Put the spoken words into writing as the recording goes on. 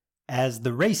As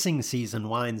the racing season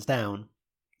winds down,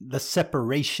 the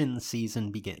separation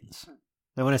season begins.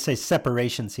 Now, when I say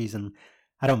separation season,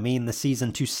 I don't mean the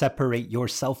season to separate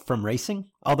yourself from racing,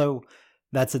 although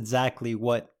that's exactly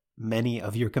what many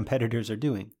of your competitors are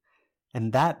doing.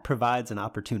 And that provides an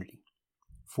opportunity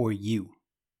for you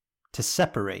to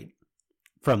separate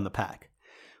from the pack.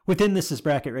 Within This Is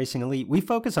Bracket Racing Elite, we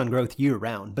focus on growth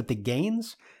year-round, but the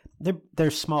gains,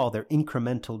 they're small, they're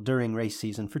incremental during race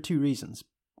season for two reasons.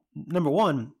 Number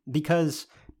one, because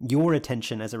your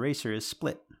attention as a racer is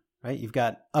split, right? You've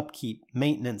got upkeep,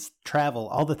 maintenance, travel,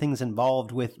 all the things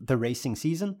involved with the racing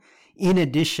season, in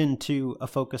addition to a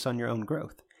focus on your own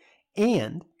growth.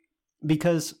 And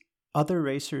because other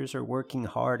racers are working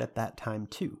hard at that time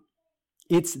too.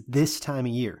 It's this time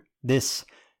of year, this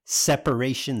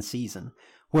separation season,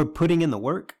 where putting in the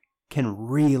work can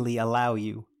really allow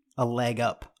you a leg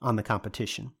up on the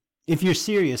competition. If you're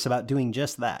serious about doing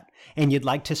just that, and you'd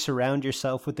like to surround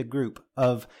yourself with a group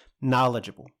of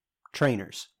knowledgeable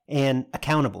trainers and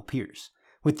accountable peers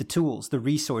with the tools, the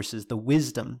resources, the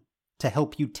wisdom to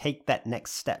help you take that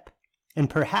next step, and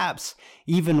perhaps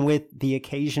even with the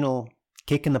occasional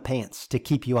kick in the pants to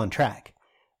keep you on track,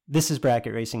 This Is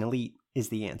Bracket Racing Elite is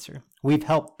the answer. We've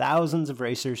helped thousands of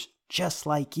racers just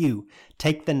like you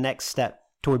take the next step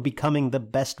toward becoming the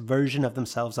best version of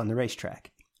themselves on the racetrack.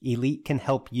 Elite can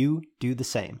help you do the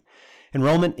same.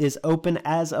 Enrollment is open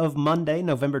as of Monday,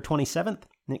 November 27th,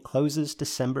 and it closes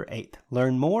December 8th.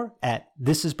 Learn more at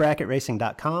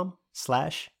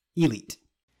thisisbracketracing.com/elite.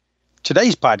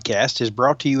 Today's podcast is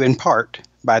brought to you in part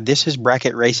by This Is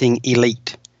Bracket Racing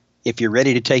Elite. If you're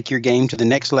ready to take your game to the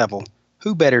next level,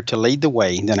 who better to lead the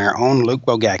way than our own Luke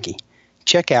Bogacki?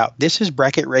 Check out This Is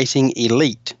Bracket Racing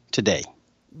Elite today.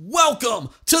 Welcome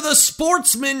to the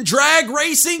Sportsman Drag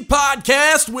Racing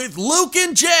Podcast with Luke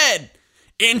and Jed.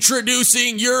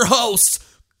 Introducing your hosts,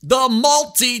 the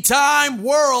multi-time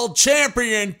world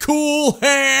champion Cool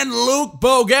Hand Luke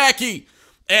Bogacki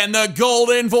and the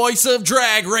golden voice of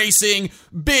drag racing,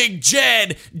 Big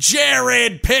Jed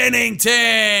Jared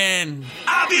Pennington.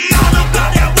 I be all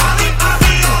about that Wally, I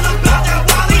be all about that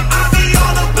Wally, I be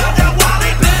all about that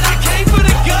Wally, man, I came for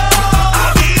the gold.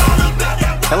 I be all about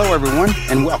that Wally. Hello everyone,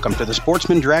 and welcome to the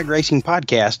Sportsman Drag Racing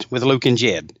Podcast with Luke and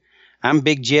Jed. I'm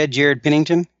Big Jed Jared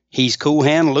Pennington. He's Cool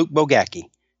Hand Luke Bogacki.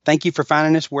 Thank you for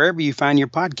finding us wherever you find your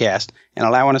podcast and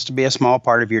allowing us to be a small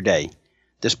part of your day.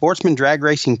 The Sportsman Drag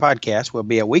Racing Podcast will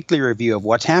be a weekly review of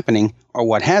what's happening or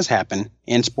what has happened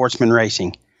in sportsman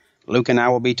racing. Luke and I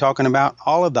will be talking about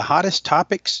all of the hottest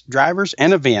topics, drivers,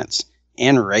 and events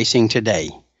in racing today.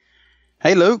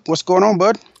 Hey Luke, what's going on,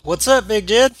 bud? What's up, Big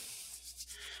Jed?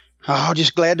 Oh,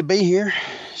 just glad to be here.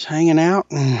 Just hanging out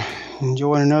and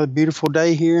enjoying another beautiful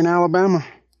day here in Alabama.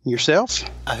 Yourself?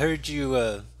 I heard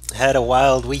you had a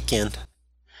wild weekend.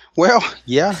 Well,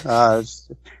 yeah.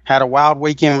 Had a wild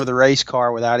weekend with a race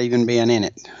car without even being in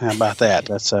it. How about that?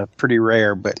 That's pretty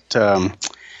rare. But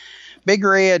Big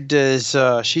Red is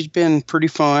she's been pretty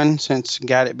fun since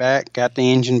got it back. Got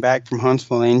the engine back from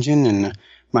Huntsville Engine, and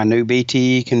my new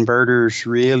BTE converter's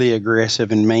really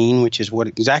aggressive and mean, which is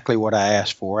exactly what I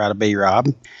asked for out of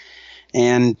B-Rob.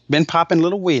 And been popping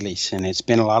little wheelies, and it's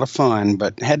been a lot of fun.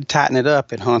 But had to tighten it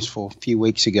up at Huntsville a few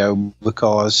weeks ago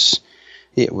because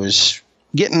it was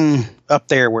getting up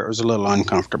there where it was a little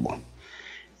uncomfortable.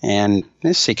 And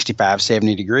it's 65,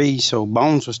 70 degrees, so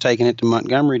Bones was taking it to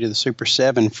Montgomery to the Super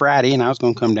 7 Friday, and I was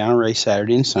going to come down and race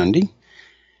Saturday and Sunday.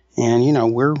 And, you know,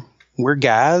 we're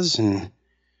guys, and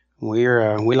we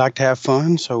like to have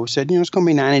fun, so we said, you know, it's going to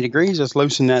be 90 degrees, let's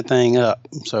loosen that thing up.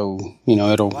 So, you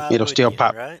know, it'll still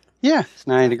pop. Right? Yeah, it's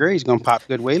 90 degrees, going to pop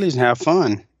good wheelies and have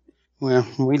fun. Well,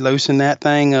 we loosened that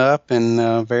thing up, and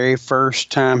the very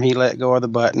first time he let go of the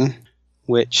button,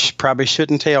 which probably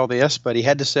shouldn't tell this, but he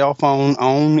had the cell phone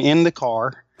on in the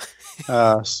car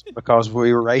because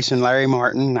we were racing Larry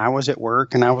Martin, and I was at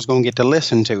work, and I was going to get to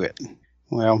listen to it.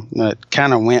 Well, it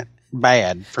kind of went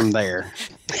bad from there.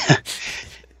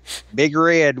 Big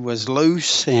Red was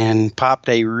loose and popped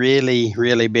a really,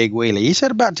 really big wheelie. He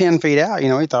said about 10 feet out, you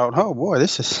know, he thought, oh, boy,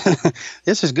 this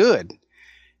is good.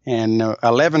 And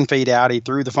 11 feet out, he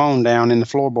threw the phone down in the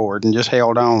floorboard and just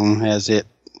held on as it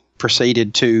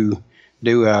proceeded to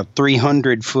do a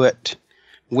 300-foot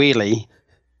wheelie.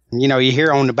 You know, you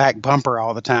hear on the back bumper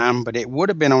all the time, but it would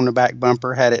have been on the back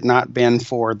bumper had it not been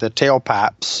for the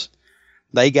tailpipes.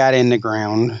 They got in the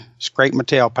ground, scraped my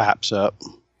tailpipes up.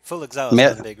 Full exhaust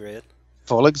on Big Red.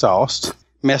 Full exhaust.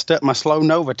 Messed up my slow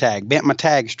Nova tag. Bent my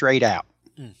tag straight out.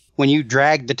 When you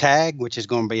drag the tag, which is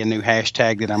going to be a new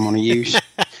hashtag that I'm going to use.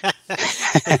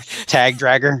 Tag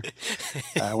dragger.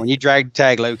 When you drag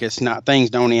tag, Luke, things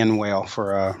don't end well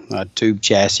for a tube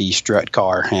chassis strut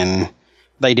car, and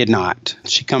they did not.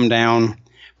 She come down,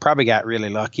 probably got really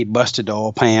lucky, busted the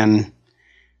oil pan.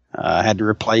 Had to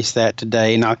replace that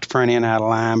today, knocked the front end out of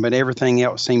line, but everything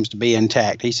else seems to be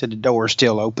intact. He said the door's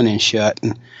still open and shut,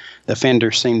 and the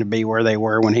fenders seem to be where they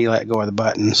were when he let go of the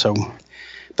button. So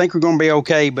I think we're going to be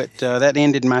okay, but that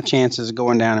ended my chances of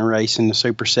going down and racing the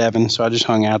Super 7, so I just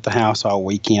hung out at the house all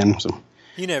weekend. So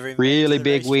You never really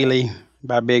big wheelie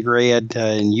by Big Red,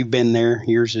 and you've been there.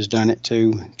 Yours has done it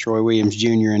too. Troy Williams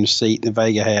Jr. in the seat, and the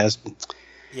Vega has.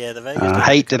 Yeah, the Vegas. I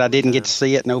hate that I didn't get to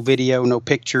see it. No video, no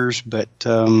pictures, but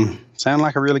sounded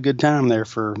like a really good time there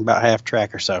for about half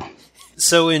track or so.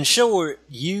 So, in short,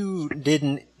 you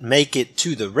didn't make it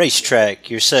to the racetrack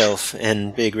yourself,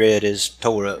 and Big Red is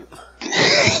tore up.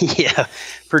 Yeah,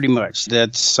 pretty much.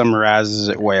 That summarizes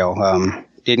it well.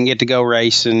 Didn't get to go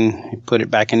racing, put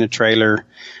it back in the trailer,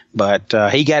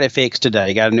 but he got it fixed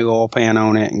today. Got a new oil pan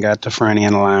on it and got the front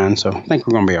end line, so I think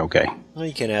we're going to be okay. Well,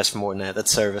 you can't ask for more than that.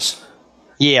 That's service.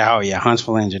 Yeah, oh yeah,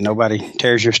 Huntsville engine. Nobody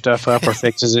tears your stuff up or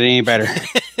fixes it any better.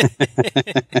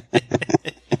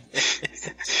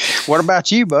 What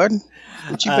about you, bud?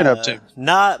 What you been up to?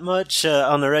 Not much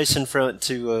on the racing front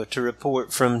to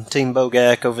report from Team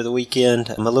Bogak over the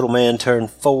weekend. My little man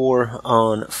turned 4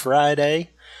 on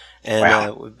Friday,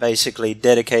 and we basically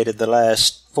dedicated the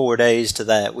last 4 days to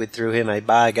that. We threw him a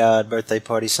by God birthday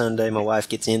party Sunday. My wife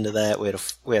gets into that. We had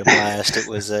a blast. It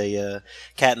was a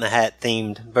Cat in the Hat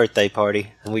themed birthday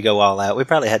party, and we go all out. We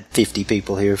probably had 50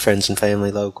 people here, friends and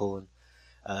family, local, and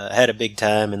had a big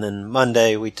time. And then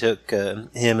Monday we took him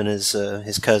and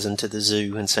his cousin to the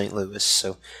zoo in St. Louis.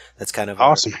 So that's kind of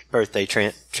awesome. Our birthday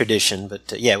tradition.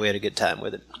 But yeah, we had a good time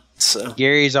with it. So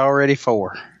Gary's already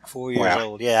 4. 4 years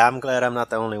old. Yeah, I'm glad I'm not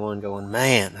the only one going,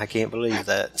 man, I can't believe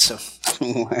that. So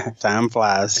time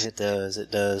flies. It does. It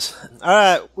does. All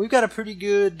right, we've got a pretty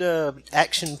good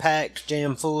action-packed,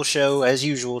 jam-full show as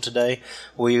usual today.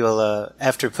 We'll,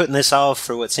 after putting this off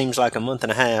for what seems like a month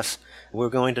and a half, we're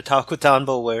going to talk with Don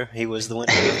Boulware. He was the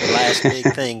winner of the last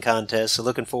Big Thing contest, so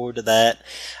looking forward to that.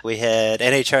 We had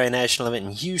NHRA National event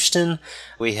in Houston.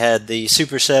 We had the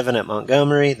Super 7 at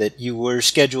Montgomery that you were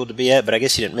scheduled to be at, but I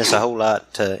guess you didn't miss a whole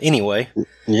lot anyway.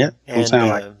 Yeah, sound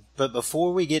like. But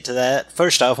before we get to that,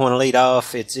 first off, I want to lead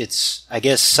off. It's I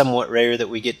guess, somewhat rare that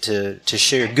we get to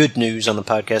share good news on the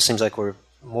podcast. Seems like we're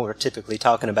more typically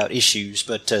talking about issues,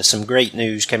 but some great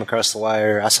news came across the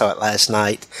wire. I saw it last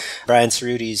night. Brian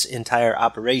Cireddu's entire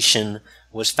operation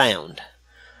was found.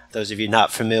 Those of you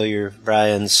not familiar,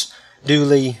 Brian's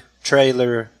dually,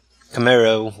 trailer,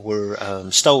 Camaro were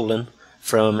stolen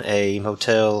from a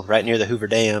motel right near the Hoover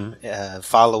Dam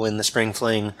following the Spring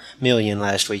Fling Million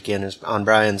last weekend. On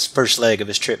Brian's first leg of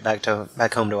his trip back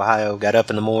home to Ohio. Got up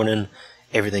in the morning,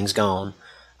 everything's gone.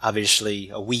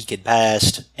 Obviously, a week had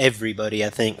passed. Everybody,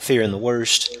 I think, fearing the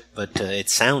worst, but it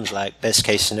sounds like best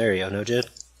case scenario, no, Jed?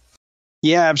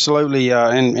 Yeah, absolutely.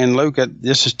 And Luke,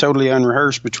 this is totally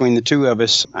unrehearsed between the two of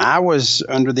us. I was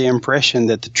under the impression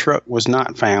that the truck was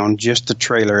not found, just the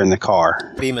trailer and the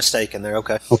car. Be mistaken there,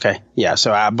 okay. Okay, yeah.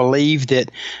 So I believe that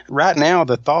right now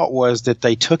the thought was that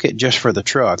they took it just for the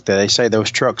truck. That they say those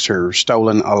trucks are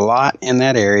stolen a lot in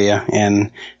that area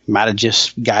and might have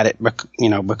just got it,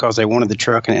 because they wanted the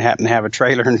truck and it happened to have a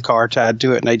trailer and a car tied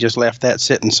to it, and they just left that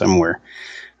sitting somewhere.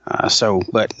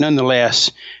 But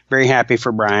nonetheless, very happy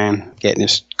for Brian getting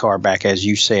his car back. As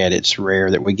you said, it's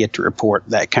rare that we get to report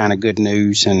that kind of good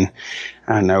news. And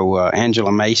I know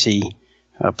Angela Macy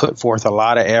put forth a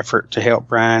lot of effort to help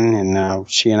Brian, and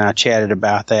she and I chatted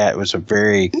about that. It was a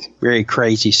very, very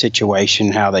crazy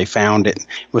situation how they found it.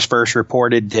 It was first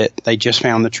reported that they just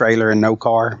found the trailer and no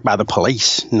car by the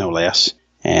police, no less.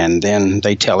 And then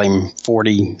they tell him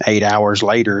 48 hours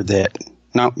later that,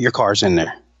 no, your car's in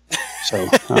there. So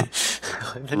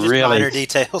really minor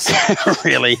details.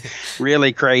 really,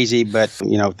 really crazy. But,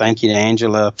 thank you to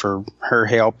Angela for her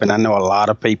help. And I know a lot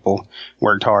of people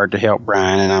worked hard to help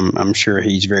Brian, and I'm sure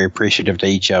he's very appreciative to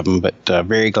each of them. But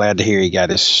very glad to hear he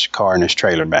got his car and his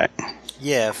trailer back.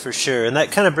 Yeah, for sure. And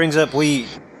that kind of brings up, we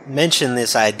mentioned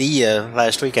this idea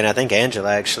last week, and I think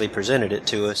Angela actually presented it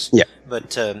to us. Yeah.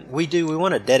 But we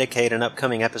want to dedicate an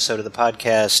upcoming episode of the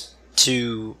podcast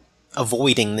to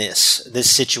avoiding this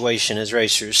situation as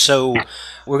racers. So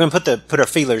we're going to put our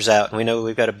feelers out, and we know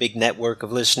we've got a big network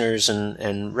of listeners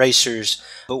and racers,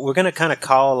 but we're going to kind of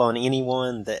call on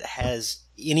anyone that has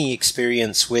any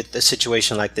experience with a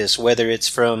situation like this, whether it's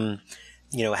from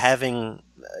having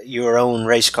your own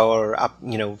race car,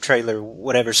 trailer,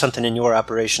 whatever, something in your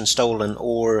operation stolen,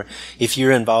 or if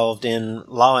you're involved in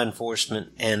law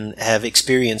enforcement and have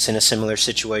experience in a similar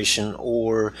situation,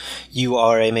 or you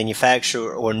are a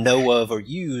manufacturer or know of or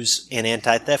use an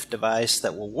anti-theft device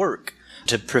that will work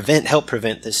to help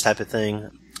prevent this type of thing,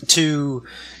 to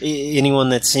anyone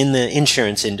that's in the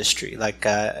insurance industry,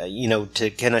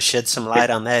 to kind of shed some light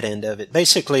on that end of it.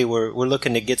 Basically, we're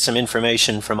looking to get some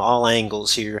information from all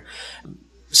angles here.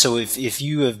 So if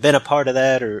you have been a part of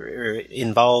that or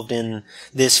involved in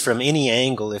this from any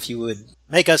angle, if you would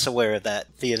make us aware of that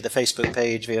via the Facebook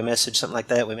page, via message, something like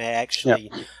that, we may actually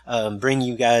bring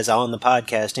you guys on the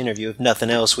podcast interview. If nothing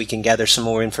else, we can gather some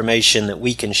more information that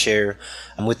we can share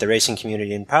with the racing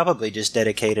community, and probably just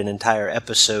dedicate an entire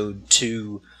episode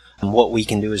to what we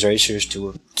can do as racers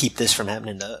to keep this from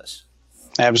happening to us.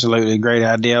 Absolutely. Great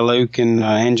idea, Luke. And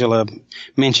Angela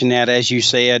mentioned that, as you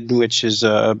said, which is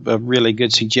a really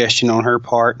good suggestion on her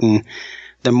part. And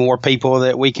the more people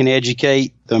that we can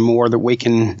educate, the more that we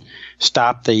can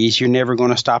stop these. You're never going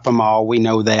to stop them all. We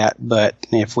know that. But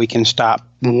if we can stop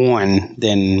one,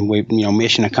 then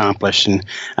mission accomplished. And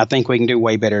I think we can do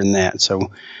way better than that. So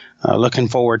looking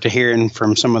forward to hearing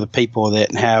from some of the people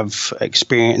that have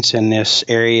experience in this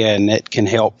area and that can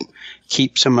help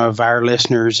keep some of our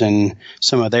listeners and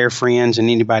some of their friends and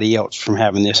anybody else from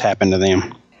having this happen to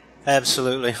them.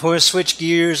 Absolutely. We're going to switch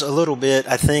gears a little bit.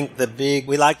 I think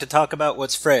we like to talk about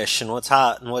what's fresh and what's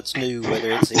hot and what's new, whether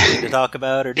it's easy to talk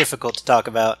about or difficult to talk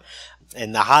about.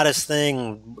 And the hottest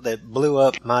thing that blew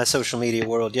up my social media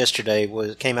world yesterday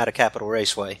came out of Capital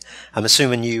Raceway. I'm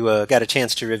assuming you got a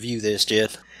chance to review this,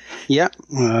 Jed. Yeah,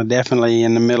 definitely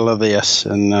in the middle of this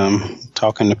and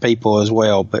talking to people as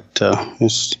well. But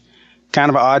it's kind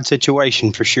of an odd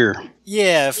situation for sure.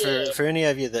 Yeah, for any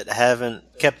of you that haven't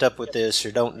kept up with this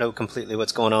or don't know completely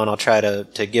what's going on, I'll try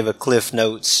to give a Cliff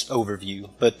Notes overview.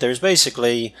 But there's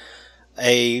basically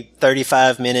a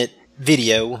 35-minute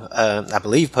video, I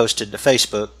believe posted to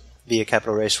Facebook via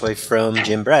Capital Raceway from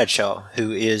Jim Bradshaw,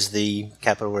 who is the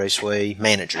Capital Raceway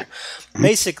manager.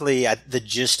 Basically, the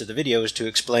gist of the video is to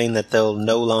explain that they'll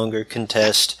no longer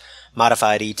contest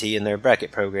modified ET in their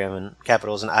bracket program, and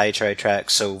Capital is an IHRA track,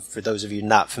 so for those of you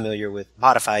not familiar with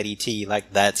modified ET,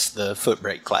 that's the foot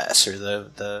brake class or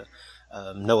the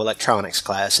no electronics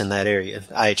class in that area.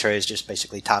 IHRA is just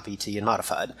basically top ET and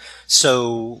modified.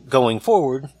 So going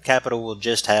forward, Capital will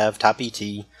just have top ET,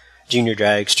 junior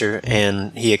dragster,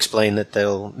 and he explained that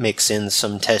they'll mix in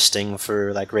some testing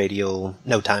for radial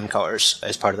no-time cars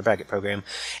as part of the bracket program.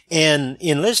 And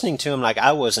in listening to him,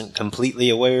 I wasn't completely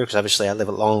aware, because obviously I live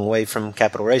a long way from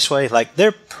Capital Raceway.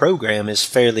 Their program is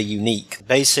fairly unique.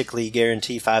 Basically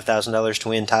guarantee $5,000 to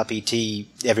win top ET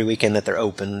every weekend that they're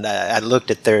open. I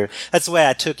looked at that's the way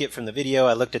I took it from the video.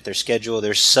 I looked at their schedule.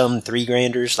 There's some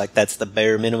 3-granders, that's the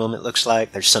bare minimum it looks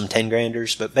like. There's some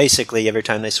 10-granders, but basically every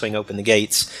time they swing open the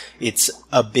gates, it's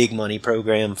a big money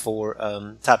program for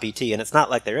top ET, and it's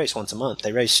not like they race once a month.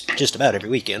 They race just about every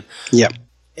weekend. Yeah.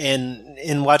 And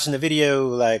in watching the video,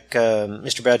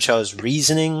 Mr. Bradshaw's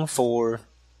reasoning for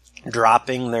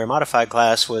dropping their modified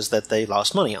class was that they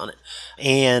lost money on it.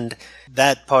 And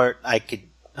that part I could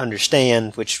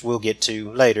understand, which we'll get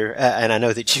to later, and I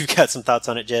know that you've got some thoughts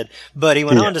on it, Jed. But he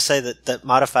went on to say that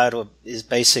modified is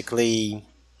basically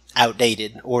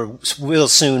outdated or will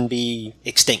soon be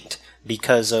extinct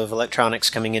because of electronics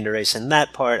coming into racing.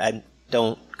 That part I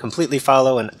don't completely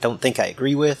follow and don't think I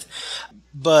agree with.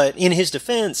 But in his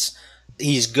defense,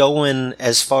 he's going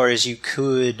as far as you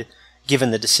could, given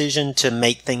the decision to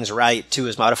make things right to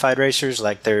his modified racers.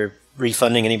 They're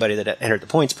refunding anybody that entered the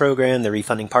points program. They're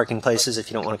refunding parking places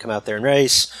if you don't want to come out there and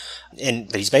race.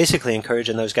 But he's basically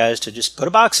encouraging those guys to just put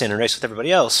a box in and race with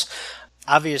everybody else.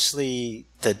 Obviously,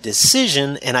 the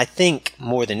decision, and I think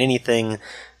more than anything,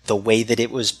 the way that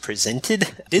it was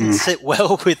presented didn't sit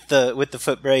well with the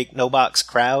foot brake no box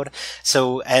crowd.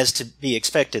 So as to be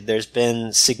expected, there's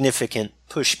been significant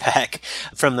pushback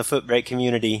from the foot brake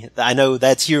community. I know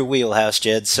that's your wheelhouse,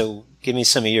 Jed, so give me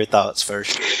some of your thoughts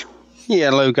first. Yeah,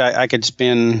 Luke, I could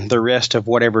spend the rest of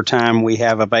whatever time we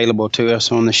have available to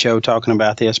us on the show talking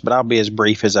about this, but I'll be as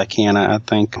brief as I can. I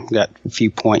think I've got a few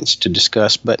points to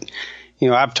discuss, but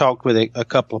I've talked with a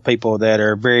couple of people that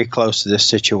are very close to this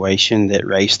situation that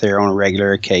race there on a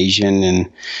regular occasion,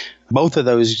 and both of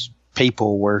those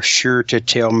people were sure to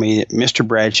tell me that Mr.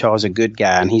 Bradshaw is a good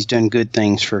guy and he's done good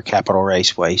things for Capital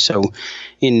Raceway. So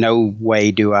in no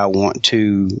way do I want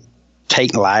to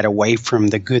take light away from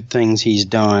the good things he's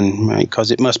done,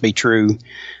 because it must be true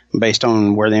based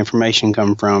on where the information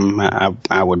come from.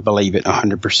 I would believe it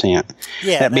 100%.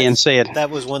 Yeah. That being said, that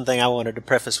was one thing I wanted to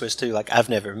preface with too. Like, I've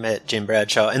never met Jim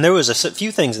Bradshaw, and there was a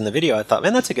few things in the video I thought,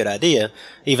 man, that's a good idea,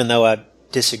 even though I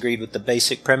disagreed with the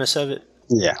basic premise of it.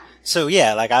 yeah. So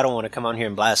yeah, like, I don't want to come on here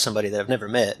and blast somebody that I've never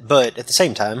met, but at the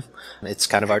same time, it's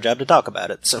kind of our job to talk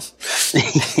about it. So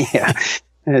Yeah,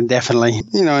 definitely.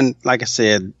 And like I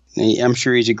said, I'm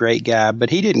sure he's a great guy, but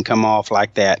he didn't come off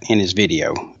like that in his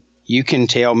video. You can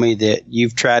tell me that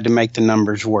you've tried to make the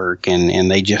numbers work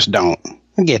and they just don't.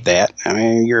 I get that. I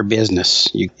mean, you're a business.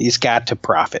 It's got to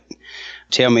profit.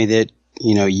 Tell me that,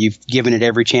 you've given it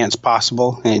every chance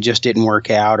possible and it just didn't work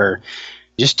out, or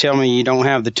just tell me you don't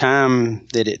have the time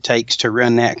that it takes to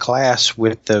run that class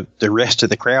with the rest of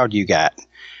the crowd you got.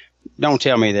 Don't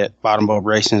tell me that bottom bulb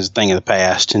racing is a thing of the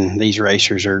past and these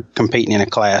racers are competing in a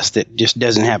class that just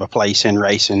doesn't have a place in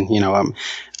racing.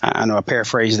 I know I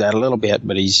paraphrased that a little bit,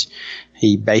 but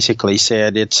he basically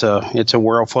said it's a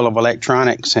world full of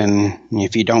electronics, and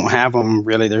if you don't have them,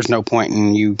 really, there's no point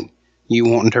in you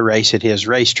wanting to race at his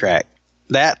racetrack.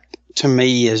 That to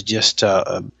me is just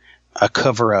a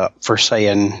cover up for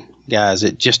saying, guys,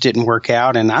 it just didn't work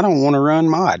out, and I don't want to run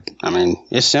mod. I mean,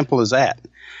 it's simple as that.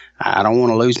 I don't want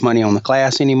to lose money on the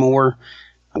class anymore.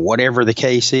 Whatever the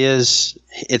case is,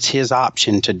 it's his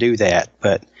option to do that.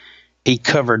 But he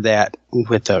covered that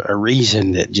with a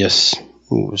reason that just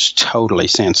was totally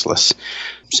senseless.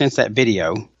 Since that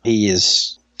video, he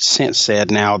has since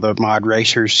said now the mod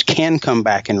racers can come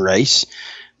back and race,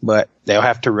 but they'll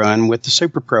have to run with the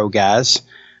Super Pro guys.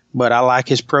 But I like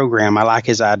his program. I like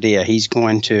his idea. He's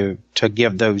going to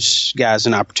give those guys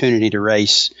an opportunity to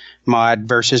race mod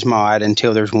versus mod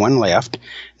until there's one left,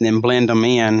 and then blend them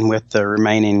in with the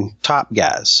remaining top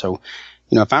guys. So,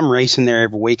 if I'm racing there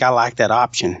every week, I like that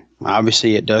option.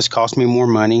 Obviously, it does cost me more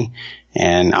money,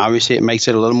 and obviously it makes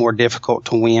it a little more difficult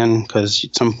to win because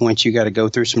at some point you got to go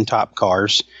through some top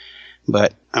cars.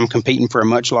 But I'm competing for a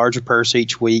much larger purse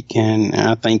each week, and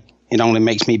I think it only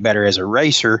makes me better as a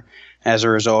racer as a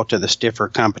result of the stiffer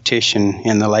competition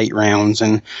in the late rounds.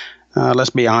 And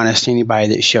let's be honest,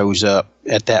 anybody that shows up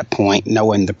at that point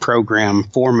knowing the program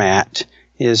format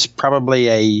is probably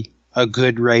a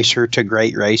good racer to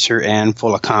great racer and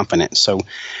full of confidence. So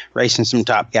racing some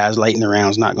top guys late in the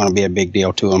round is not going to be a big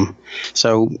deal to them.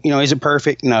 So, is it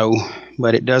perfect? No,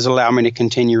 but it does allow me to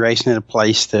continue racing at a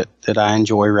place that I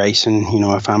enjoy racing.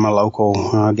 If I'm a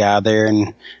local guy there,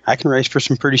 and I can race for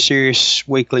some pretty serious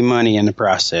weekly money in the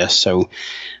process. So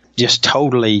just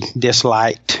totally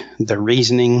disliked the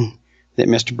reasoning that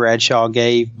Mr. Bradshaw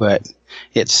gave, but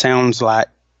it sounds like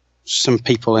some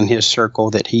people in his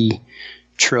circle that he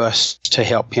trusts to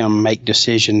help him make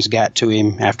decisions got to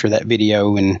him after that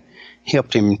video and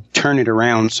helped him turn it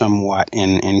around somewhat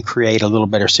and create a little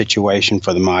better situation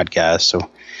for the mod guys. So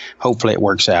hopefully it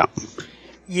works out.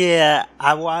 Yeah,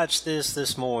 I watched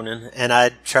this morning, and I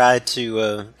tried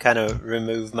to kind of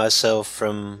remove myself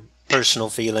from personal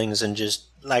feelings and just,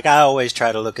 like, I always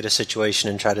try to look at a situation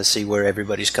and try to see where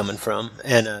everybody's coming from.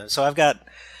 And so I got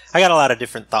a lot of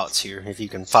different thoughts here, if you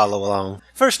can follow along.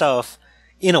 First off,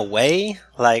 in a way,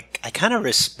 like, I kind of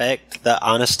respect the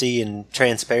honesty and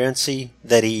transparency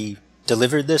that he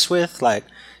delivered this with. Like,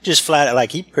 just flat,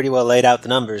 like, he pretty well laid out the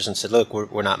numbers and said, look,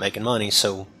 we're not making money,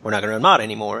 so we're not going to run mod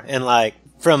anymore. And, like,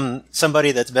 from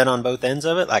somebody that's been on both ends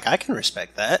of it, like, I can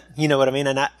respect that. You know what I mean?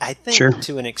 And I think Sure.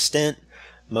 to an extent,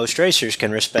 most racers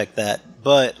can respect that.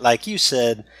 But, like you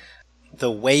said, the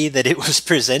way that it was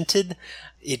presented,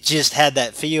 it just had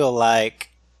that feel like,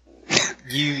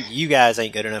 you guys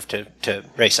ain't good enough to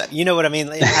race that. You know what I mean?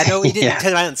 I know he didn't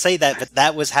come out and say that, but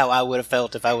that was how I would have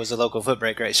felt if I was a local foot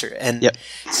brake racer. And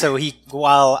so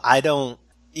while I don't,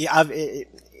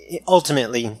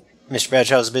 ultimately, Mr.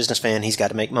 Bradshaw's a businessman, he's got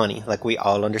to make money. Like, we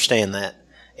all understand that.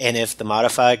 And if the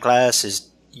modified class is,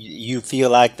 you feel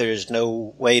like there's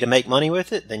no way to make money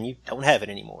with it, then you don't have it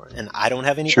anymore. And I don't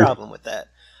have any problem with that.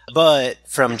 But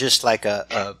from just like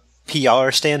a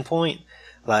PR standpoint,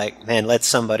 like, man, let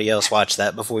somebody else watch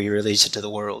that before you release it to the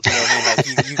world. You know what I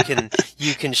mean? Like,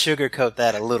 you can sugarcoat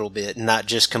that a little bit and not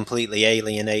just completely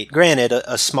alienate, granted,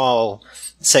 a small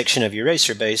section of your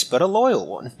racer base, but a loyal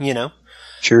one,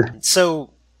 Sure.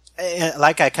 So,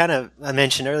 like I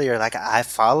mentioned earlier, like, I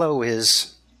follow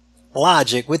his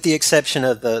logic, with the exception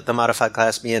of the modified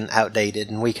class being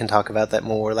outdated, and we can talk about that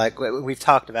more. Like, we've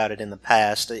talked about it in the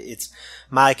past. It's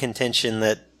my contention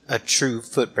that a true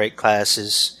foot brake class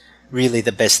is really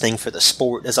the best thing for the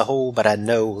sport as a whole, but I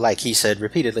know, like he said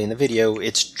repeatedly in the video,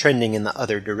 it's trending in the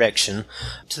other direction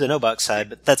to the no-box side,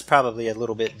 but that's probably a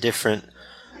little bit different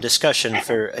discussion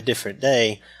for a different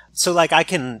day. So, like,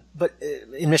 but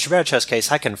in Mr. Bradshaw's case,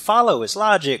 I can follow his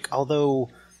logic, although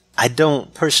I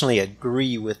don't personally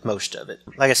agree with most of it.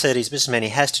 Like I said, he's a businessman, he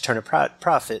has to turn a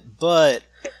profit, but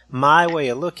my way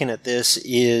of looking at this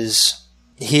is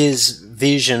his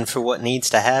vision for what needs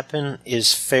to happen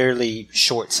is fairly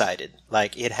short-sighted.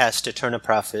 Like, it has to turn a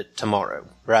profit tomorrow,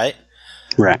 right?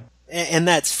 Right. And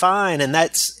that's fine, and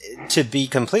that's, to be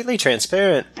completely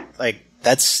transparent, like,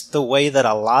 that's the way that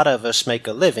a lot of us make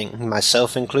a living,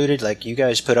 myself included. Like, you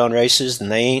guys put on races,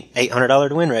 and they ain't $800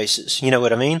 to win races. You know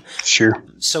what I mean? Sure.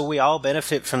 So we all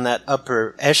benefit from that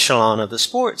upper echelon of the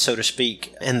sport, so to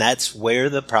speak, and that's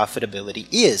where the profitability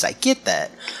is. I get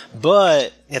that.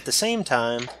 But at the same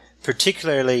time,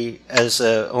 particularly as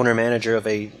a owner-manager of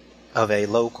a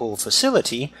local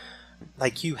facility,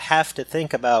 like, you have to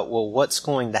think about, well, what's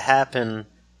going to happen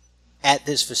at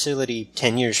this facility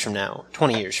 10 years from now,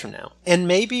 20 years from now. And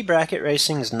maybe bracket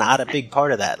racing is not a big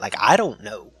part of that. Like, I don't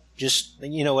know. Just,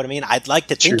 you know what I mean? I'd like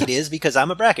to think Sure. it is because I'm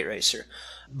a bracket racer.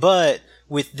 But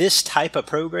with this type of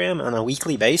program on a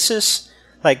weekly basis,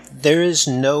 like, there is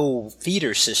no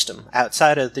feeder system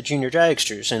outside of the junior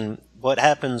dragsters. And what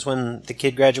happens when the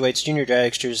kid graduates junior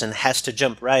dragsters and has to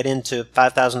jump right into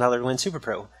 $5,000 to win Super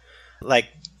Pro? Like,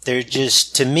 they're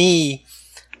just, to me,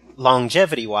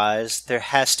 longevity-wise, there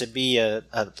has to be a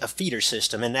feeder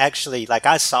system. And actually, like,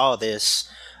 I saw this,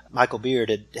 Michael Beard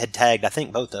had tagged, I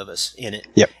think, both of us in it.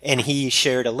 Yep. And he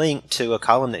shared a link to a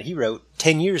column that he wrote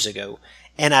 10 years ago.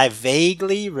 And I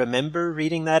vaguely remember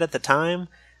reading that at the time,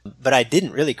 but I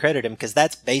didn't really credit him because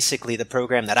that's basically the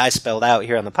program that I spelled out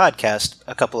here on the podcast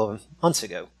a couple of months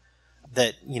ago.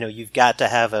 That, you know, you've got to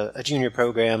have a junior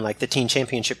program like the teen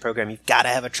championship program. You've got to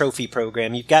have a trophy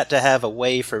program. You've got to have a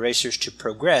way for racers to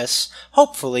progress,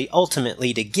 hopefully,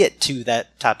 ultimately, to get to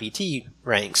that top ET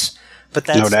ranks. But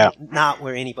that's No doubt. not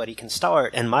where anybody can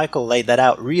start. And Michael laid that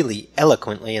out really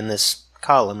eloquently in this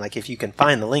column. Like, if you can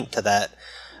find the link to that,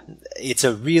 it's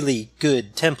a really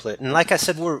good template. And like I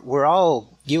said, we're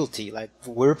all guilty. Like,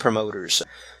 we're promoters.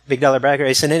 Big dollar bracket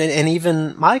race, and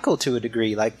even Michael, to a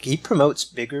degree, like, he promotes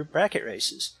bigger bracket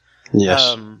races.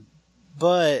 Yes.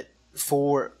 But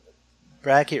for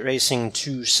bracket racing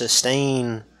to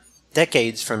sustain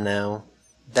decades from now,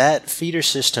 that feeder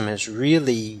system has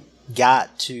really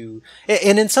got to,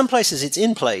 and in some places it's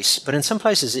in place, but in some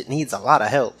places it needs a lot of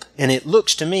help. And it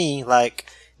looks to me like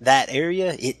that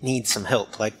area, it needs some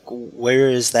help. Like, where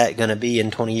is that going to be in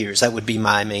 20 years? That would be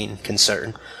my main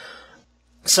concern.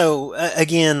 So,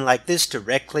 again, like, this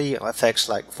directly affects,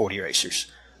 like, 40 racers.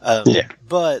 Yeah.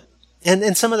 But,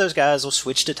 and some of those guys will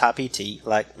switch to top ET,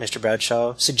 like Mr.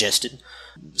 Bradshaw suggested.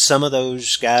 Some of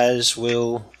those guys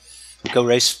will go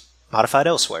race modified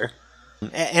elsewhere.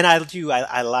 And I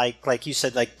like you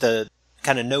said, like, the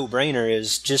kind of no-brainer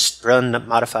is just run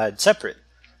modified separate.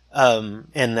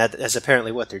 And that is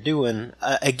apparently what they're doing.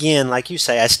 Again, like you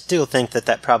say, I still think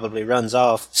that probably runs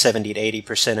off 70 to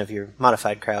 80% of your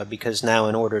modified crowd, because now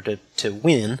in order to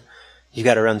win, you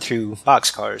got to run through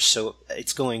boxcars. So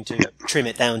it's going to trim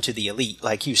it down to the elite,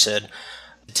 like you said.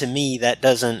 To me, that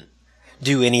doesn't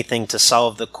do anything to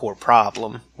solve the core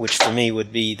problem, which for me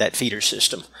would be that feeder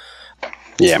system.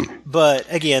 Yeah. But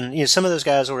again, you know, some of those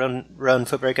guys will run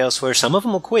foot brake elsewhere. Some of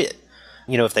them will quit.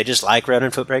 You know, if they just like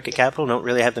running foot brake at Capital, don't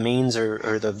really have the means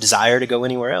or the desire to go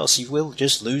anywhere else, you will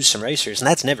just lose some racers, and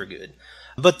that's never good.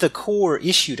 But the core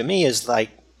issue to me is,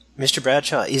 like, Mr.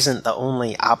 Bradshaw isn't the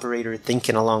only operator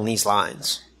thinking along these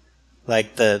lines.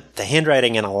 Like, the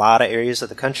handwriting in a lot of areas of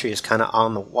the country is kind of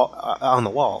on the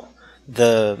wall.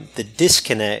 The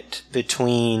disconnect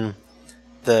between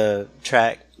the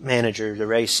track manager, the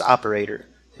race operator,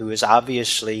 who is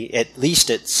obviously, at least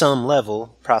at some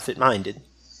level, profit-minded,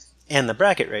 and the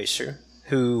bracket racer,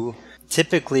 who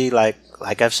typically, like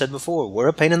I've said before, we're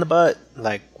a pain in the butt.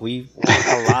 Like, we want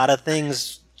a lot of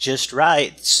things just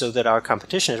right so that our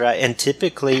competition is right. And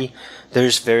typically,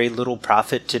 there's very little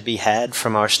profit to be had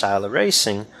from our style of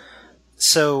racing.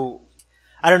 So,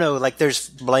 I don't know, like, there's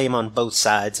blame on both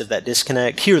sides of that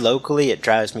disconnect. Here locally, it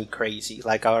drives me crazy.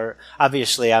 Like,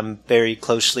 obviously, I'm very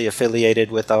closely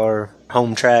affiliated with our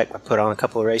home track. I put on a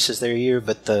couple of races there a year,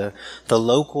 but the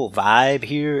local vibe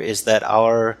here is that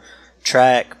our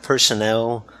track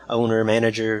personnel, owner,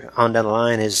 manager, on down the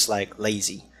line is, like,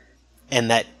 lazy.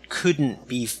 And that couldn't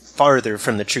be farther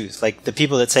from the truth. Like, the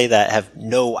people that say that have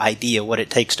no idea what it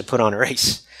takes to put on a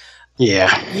race.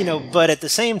 Yeah. You know, but at the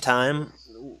same time,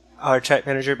 our track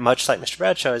manager, much like Mr.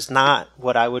 Bradshaw, is not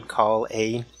what I would call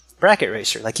a bracket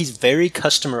racer. Like, he's very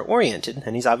customer-oriented,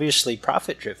 and he's obviously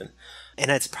profit-driven. And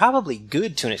it's probably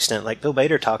good to an extent. Like, Bill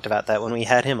Bader talked about that when we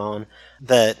had him on,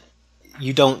 that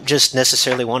you don't just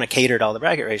necessarily want to cater to all the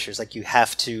bracket racers. Like, you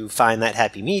have to find that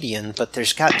happy median, but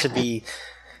there'd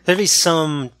be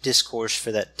some discourse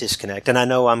for that disconnect. And I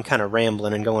know I'm kind of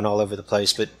rambling and going all over the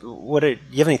place, but do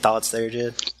you have any thoughts there,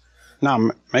 Jed? No,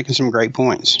 I'm making some great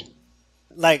points.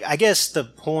 Like, I guess the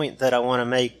point that I want to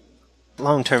make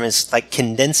long term is like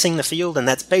condensing the field, and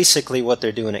that's basically what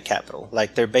they're doing at Capital.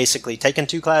 Like, they're basically taking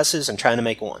 2 classes and trying to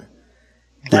make one.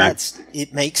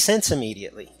 It makes sense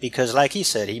immediately, because like he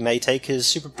said, he may take his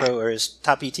Super Pro or his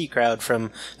top ET crowd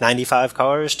from 95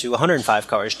 cars to 105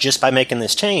 cars just by making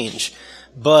this change.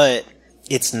 But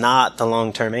it's not the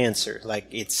long-term answer.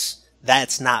 Like,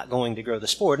 that's not going to grow the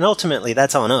sport. And ultimately,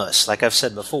 that's on us. Like I've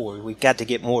said before, we've got to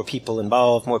get more people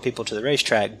involved, more people to the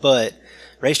racetrack, but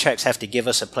racetracks have to give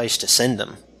us a place to send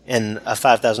them. And a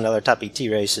 $5,000 top ET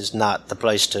race is not the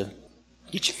place to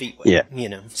get your feet wet,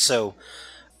 So,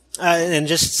 and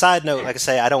just side note, like I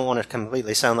say, I don't want to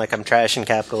completely sound like I'm trashing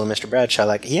Capital and Mr. Bradshaw.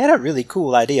 Like, he had a really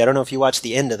cool idea. I don't know if you watched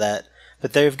the end of that,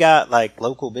 but they've got like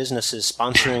local businesses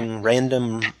sponsoring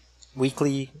random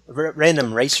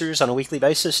racers on a weekly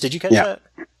basis. Did you catch that?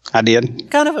 I did.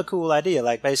 Kind of a cool idea.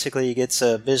 Like, basically, he gets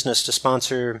a business to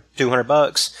sponsor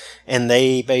 $200, and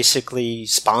they basically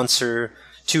sponsor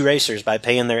 2 racers by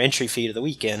paying their entry fee to the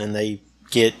weekend, and they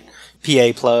get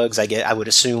PA plugs. I would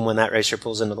assume when that racer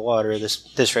pulls into the water,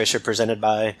 this racer presented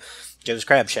by Joe's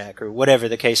Crab Shack or whatever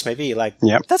the case may be. Like,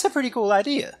 That's a pretty cool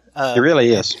idea. It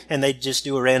really is. And they just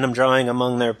do a random drawing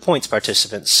among their points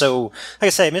participants. So, like I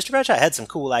say, Mr. Bradshaw had some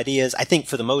cool ideas. I think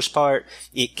for the most part,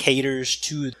 it caters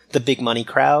to the big money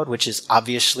crowd, which is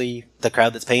obviously the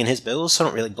crowd that's paying his bills, so I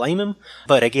don't really blame him.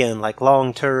 But again, like,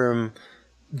 long-term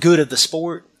good of the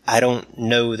sport, I don't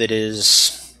know that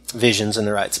his vision's in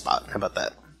the right spot. How about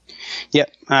that?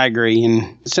 Yep, I agree.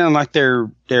 And it sounds like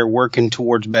they're working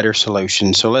towards better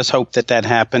solutions. So let's hope that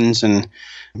happens. And,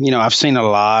 I've seen a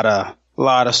lot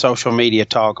of social media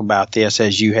talk about this,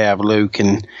 as you have, Luke.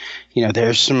 And,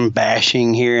 there's some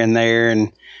bashing here and there.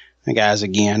 And guys,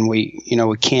 again, we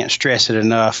can't stress it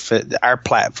enough. Our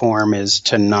platform is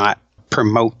to not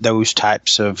promote those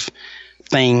types of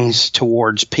things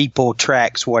towards people,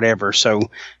 tracks, whatever. So,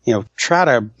 try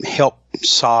to help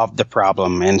solve the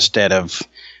problem instead of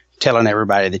telling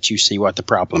everybody that you see what the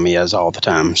problem is all the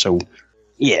time. So,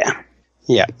 yeah,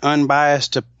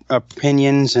 unbiased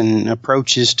opinions and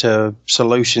approaches to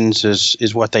solutions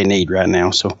is what they need right now.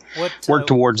 So, work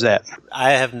towards that.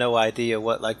 I have no idea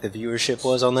what like the viewership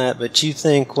was on that, but you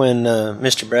think when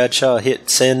Mr. Bradshaw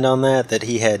hit send on that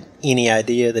he had any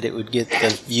idea that it would get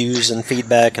the views and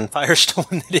feedback and firestorm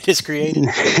that it has created?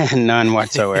 None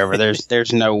whatsoever.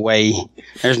 There's no way.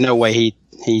 There's no way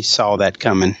he saw that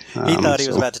coming. He thought he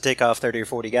was about to take off 30 or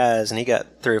 40 guys, and he got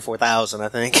 3,000 or 4,000, I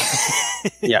think.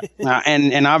 Yeah,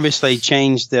 and obviously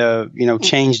changed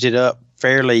it up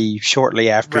fairly shortly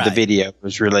after the video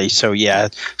was released. So yeah,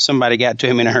 somebody got to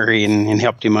him in a hurry and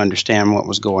helped him understand what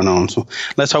was going on. So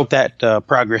let's hope that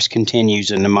progress continues,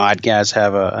 and the mod guys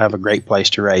have a great place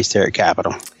to race there at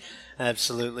Capital.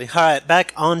 Absolutely. All right,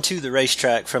 back onto the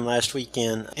racetrack from last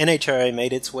weekend. NHRA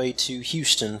made its way to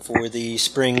Houston for the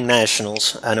Spring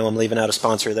Nationals. I know I'm leaving out a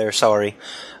sponsor there, sorry.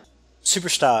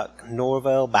 Superstock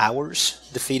Norvell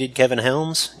Bowers defeated Kevin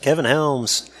Helms. Kevin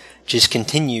Helms just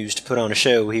continues to put on a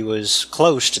show. He was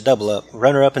close to double up,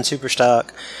 runner-up in Superstock,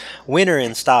 winner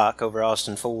in stock over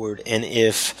Austin Ford, and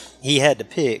if he had to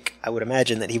pick, I would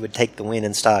imagine that he would take the win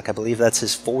in stock. I believe that's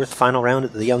his 4th final round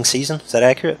of the young season. Is that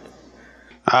accurate?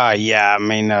 Yeah, I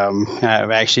mean,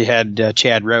 I've actually had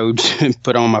Chad Rhodes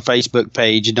put on my Facebook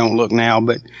page, Don't Look Now,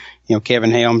 but,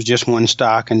 Kevin Helms just won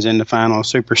stock and's in the final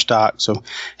super stock, so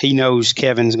he knows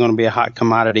Kevin's going to be a hot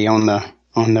commodity on the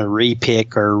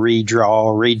repick or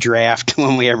redraft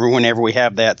whenever we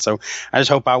have that. So I just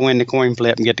hope I win the coin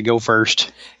flip and get to go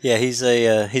first. Yeah, he's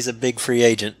a big free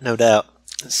agent, no doubt.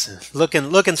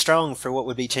 Looking strong for what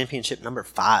would be championship number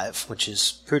 5, which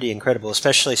is pretty incredible,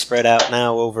 especially spread out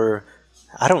now over,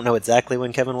 I don't know exactly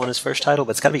when Kevin won his first title,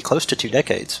 but it's got to be close to 2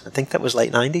 decades. I think that was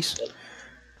late 90s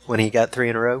when he got 3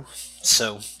 in a row.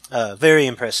 So, very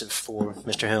impressive for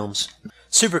Mr. Helms.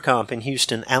 Super Comp in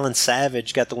Houston, Alan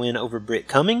Savage got the win over Britt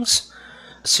Cummings.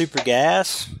 Super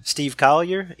Gas, Steve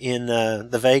Collier in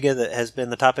the Vega that has been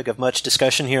the topic of much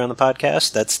discussion here on the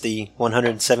podcast. That's the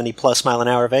 170-plus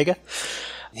mile-an-hour Vega.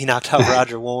 He knocked off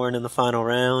Roger Warren in the final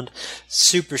round.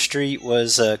 Super Street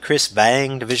was Chris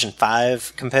Bang, Division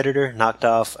 5 competitor, knocked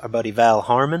off our buddy Val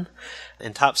Harmon.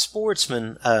 And Top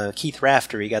Sportsman, Keith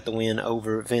Raftery got the win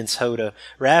over Vince Hoda.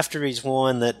 Raftery's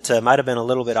one that might have been a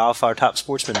little bit off our Top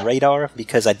Sportsman radar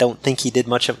because I don't think he did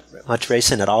much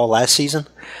racing at all last season.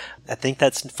 I think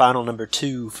that's final number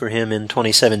 2 for him in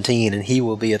 2017, and he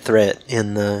will be a threat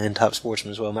in Top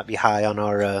Sportsman as well. Might be high on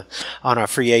our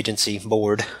free agency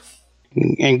board.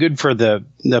 And good for the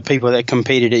people that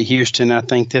competed at Houston. I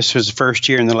think this was the first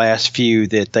year in the last few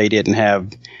that they didn't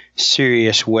have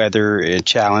serious weather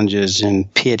challenges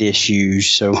and pit issues.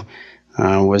 So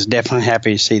was definitely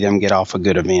happy to see them get off a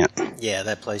good event. Yeah,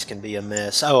 that place can be a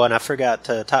mess. Oh, and I forgot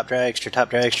Top Dragster. Top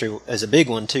Dragster is a big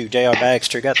one, too. J.R.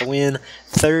 Baxter got the win.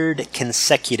 3rd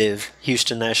consecutive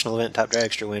Houston National Event Top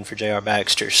Dragster win for J.R.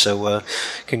 Baxter. So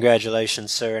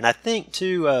congratulations, sir. And I think,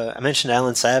 too, I mentioned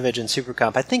Alan Savage in Super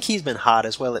Comp. I think he's been hot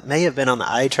as well. It may have been on the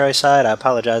iTry side. I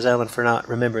apologize, Alan, for not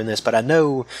remembering this. But I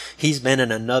know he's been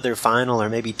in another final or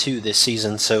maybe 2 this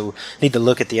season. So need to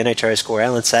look at the NHRA score.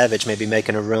 Alan Savage may be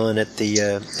making a run at the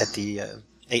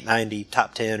 890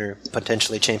 top 10 or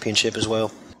potentially championship as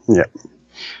well.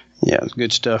 Yeah,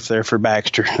 good stuff there for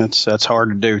Baxter. That's hard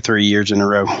to do 3 years in a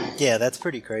row. Yeah, that's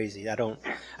pretty crazy. I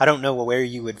don't know where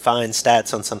you would find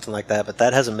stats on something like that, but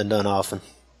that hasn't been done often.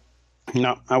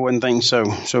 No, I wouldn't think so.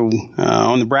 So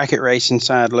on the bracket racing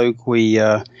side, Luke, we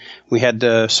had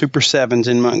the Super Sevens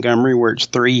in Montgomery, where it's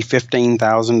 3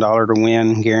 $15,000 to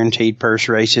win guaranteed purse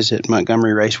races at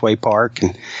Montgomery Raceway Park,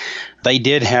 and they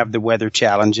did have the weather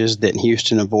challenges that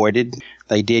Houston avoided.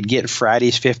 They did get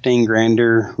Friday's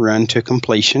 15-grander run to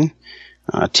completion.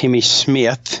 Timmy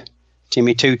Smith,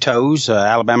 Timmy Two Toes,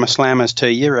 Alabama Slammers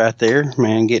to you right there,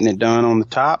 man, getting it done on the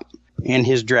top. And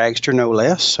his dragster, no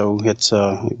less. So it's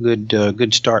a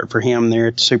good start for him there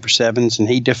at the Super Sevens. And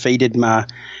he defeated my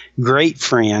great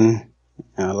friend,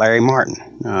 Larry Martin,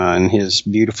 in his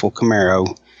beautiful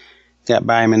Camaro. Got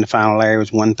by him in the final. Larry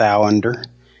was 1 thou under.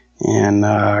 And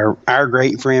our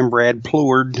great friend Brad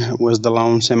Pleward was the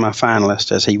lone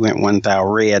semifinalist as he went 1 thou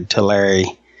red to Larry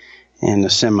in the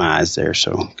semis there.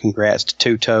 So congrats to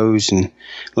Two Toes and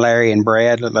Larry and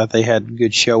Brad. Looked like they had a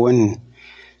good showing.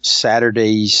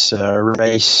 Saturday's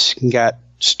race got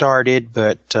started,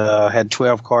 but had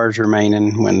 12 cars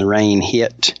remaining when the rain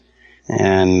hit,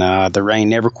 and the rain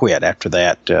never quit after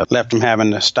that. Left them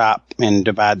having to stop and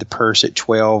divide the purse at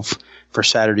 12 for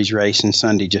Saturday's race, and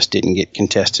Sunday just didn't get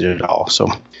contested at all. So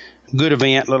good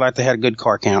event. Looked like they had a good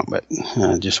car count, but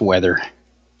just weather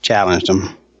challenged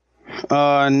them.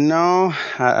 No,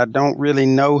 I don't really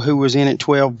know who was in at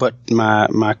 12, but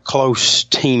my close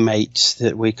teammates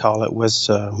that we call it was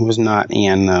not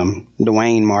in.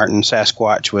 Dwayne Martin,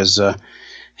 Sasquatch,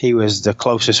 he was the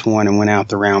closest one and went out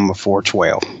the round before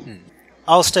 12.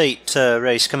 All-State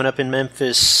race coming up in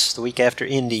Memphis the week after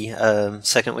Indy,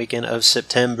 second weekend of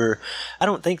September. I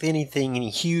don't think any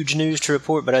huge news to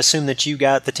report, but I assume that you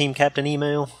got the team captain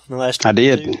email in the last week. I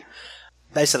did.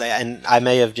 Basically, and I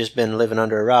may have just been living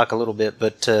under a rock a little bit,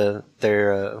 but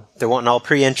they're wanting all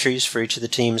pre-entries for each of the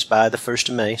teams by the 1st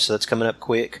of May, so that's coming up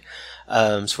quick.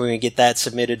 So we're going to get that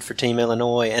submitted for Team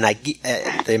Illinois, and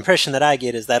the impression that I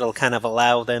get is that'll kind of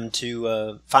allow them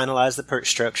to finalize the purse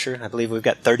structure. I believe we've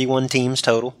got 31 teams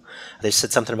total. They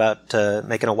said something about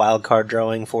making a wild card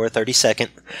drawing for a 32nd,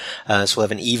 so we'll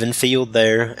have an even field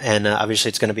there, and obviously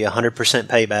it's going to be 100%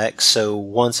 payback. So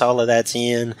once all of that's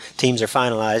in, teams are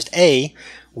finalized.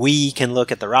 We can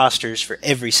look at the rosters for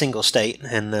every single state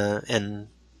and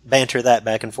banter that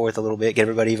back and forth a little bit, get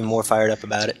everybody even more fired up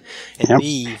about it. And yep.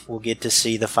 B, we'll get to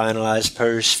see the finalized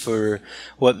purse for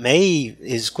what may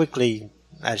be quickly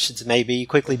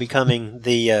becoming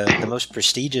the most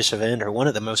prestigious event, or one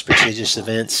of the most prestigious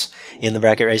events in the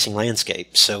bracket racing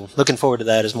landscape. So looking forward to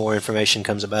that as more information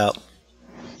comes about.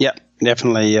 Yep,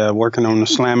 definitely working on the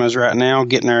slammers right now,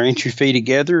 getting our entry fee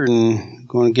together and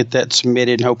going to get that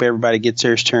submitted and hope everybody gets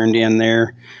theirs turned in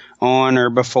there on or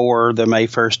before the May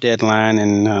 1st deadline,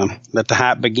 and let the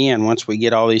hype begin. Once we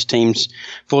get all these teams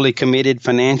fully committed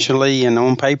financially and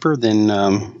on paper, then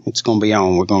it's going to be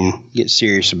on. We're going to get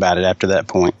serious about it after that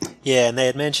point. Yeah, and they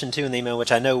had mentioned, too, in the email,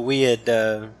 which I know we had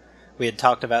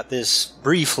talked about this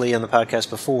briefly on the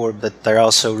podcast before, but they're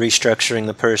also restructuring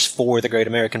the purse for the Great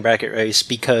American Bracket Race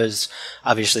because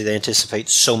obviously they anticipate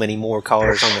so many more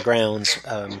cars on the grounds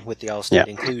with the All-State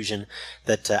inclusion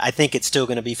that I think it's still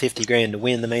going to be $50,000 to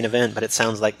win the main event, but it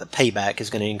sounds like the payback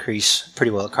is going to increase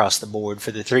pretty well across the board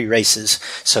for the 3 races.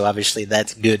 So obviously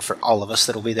that's good for all of us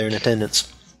that'll be there in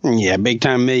attendance. Yeah,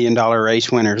 big-time $1 million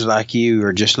race winners like you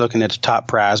are just looking at the top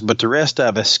prize. But the rest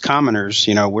of us, commoners,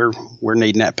 we're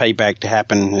needing that payback to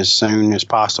happen as soon as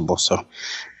possible. So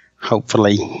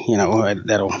hopefully,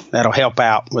 that'll help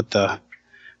out with the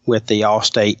with the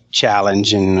All-State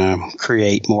Challenge and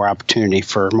create more opportunity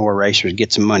for more racers to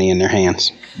get some money in their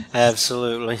hands.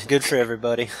 Absolutely. Good for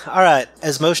everybody. All right.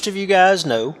 As most of you guys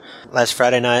know, last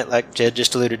Friday night, like Jed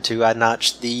just alluded to, I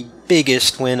notched the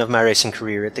biggest win of my racing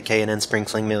career at the K&N Spring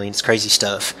Fling Million. It's crazy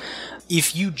stuff.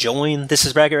 If you join This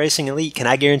Is Bracket Racing Elite, can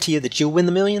I guarantee you that you'll win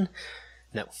the million?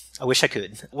 No. I wish I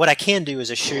could. What I can do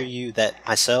is assure you that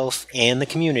myself and the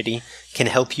community can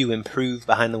help you improve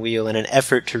behind the wheel in an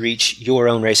effort to reach your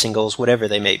own racing goals, whatever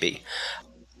they may be.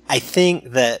 I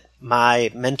think that my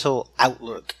mental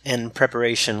outlook and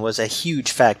preparation was a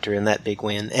huge factor in that big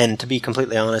win. And to be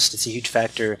completely honest, it's a huge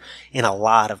factor in a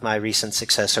lot of my recent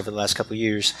success over the last couple of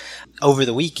years. Over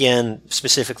the weekend,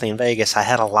 specifically in Vegas, I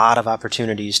had a lot of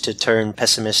opportunities to turn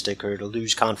pessimistic or to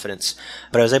lose confidence.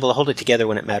 But I was able to hold it together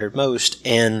when it mattered most.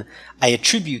 And I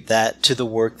attribute that to the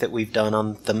work that we've done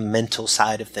on the mental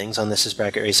side of things on This Is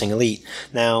Bracket Racing Elite.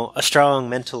 Now, a strong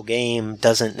mental game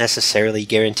doesn't necessarily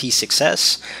guarantee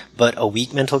success, but a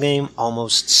weak mental game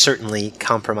almost certainly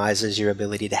compromises your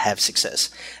ability to have success.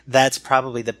 That's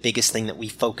probably the biggest thing that we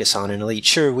focus on in Elite.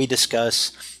 Sure, we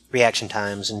discuss reaction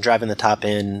times and driving the top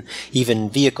end, even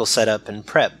vehicle setup and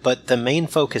prep, but the main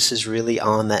focus is really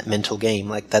on that mental game.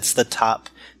 Like, that's the top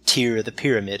tier of the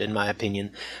pyramid, in my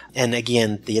opinion. And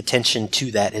again, the attention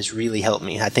to that has really helped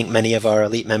me. I think many of our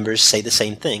Elite members say the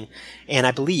same thing, and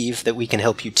I believe that we can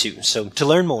help you too. So to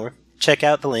learn more, check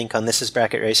out the link on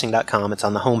thisisbracketracing.com. It's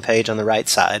on the homepage on the right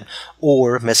side,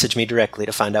 or message me directly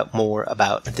to find out more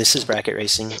about This Is Bracket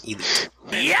Racing Elite.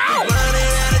 Running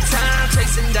out of time,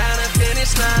 chasing down a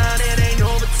finish line. It ain't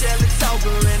over till it's over,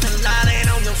 and the light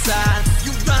ain't on your side.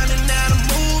 You running out of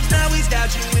moves, now he's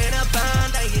got you in a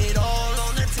bind. They get all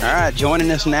on the table. All right,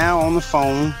 joining us now on the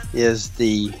phone is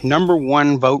the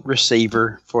 #1 vote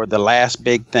receiver for the last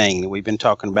big thing that we've been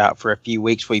talking about for a few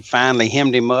weeks. We finally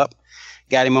hemmed him up,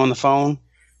 got him on the phone.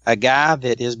 A guy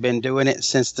that has been doing it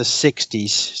since the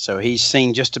 60s, so he's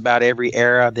seen just about every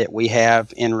era that we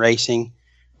have in racing.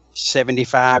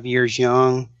 75 years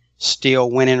young, still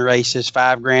winning races,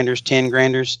 5-granders,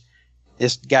 10-granders.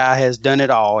 This guy has done it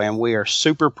all, and we are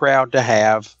super proud to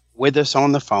have with us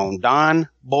on the phone Don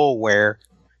Boulware,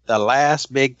 the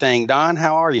last big thing. Don,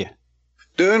 how are you?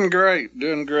 Doing great.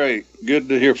 Good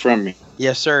to hear from you.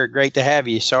 Yes, sir. Great to have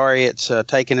you. Sorry it's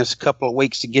taken us a couple of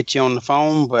weeks to get you on the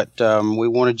phone, but we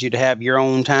wanted you to have your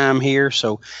own time here.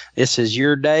 So this is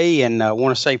your day, and I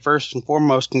want to say first and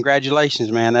foremost,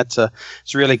 congratulations, man. It's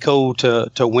really cool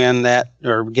to win that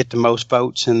or get the most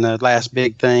votes in the last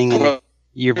big thing. And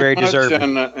you're very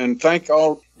deserving. And thank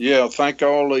all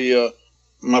the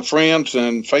my friends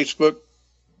and Facebook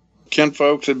kin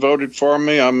folks that voted for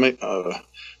me. I mean,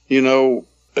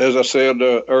 as I said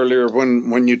earlier,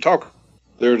 when you talk,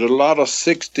 there's a lot of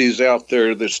 60s out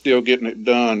there that's still getting it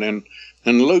done. And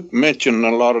Luke mentioned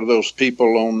a lot of those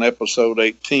people on episode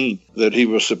 18 that he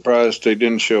was surprised they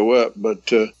didn't show up.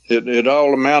 But it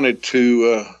all amounted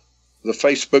to the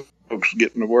Facebook folks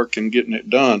getting to work and getting it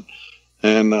done.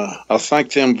 And I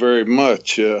thank them very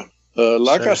much.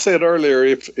 Like I said earlier,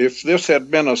 if this had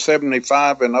been a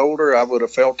 75 and older, I would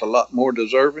have felt a lot more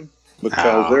deserving.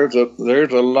 Because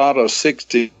there's a lot of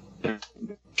 60, I'm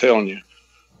telling you.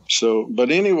 So, but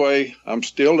anyway, I'm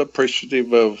still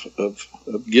appreciative of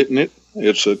getting it.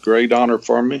 It's a great honor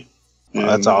for me. Well,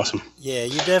 that's awesome. Yeah,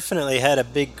 you definitely had a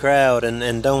big crowd,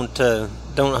 and don't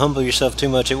humble yourself too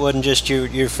much. It wasn't just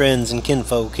your friends and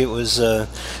kinfolk. It was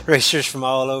racers from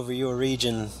all over your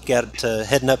region got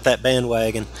heading up that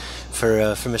bandwagon for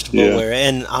Mr. Boulware.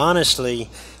 And honestly,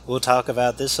 we'll talk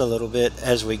about this a little bit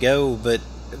as we go, but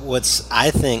what's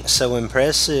I think so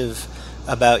impressive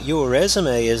about your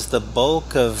resume is the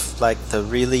bulk of like the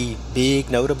really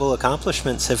big notable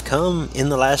accomplishments have come in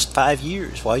the last 5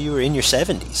 years while you were in your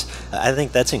 70s. I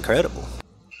think that's incredible.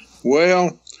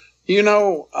 Well,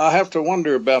 I have to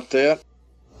wonder about that.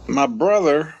 My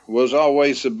brother was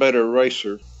always a better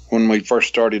racer when we first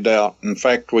started out. In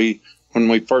fact, when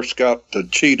we first got the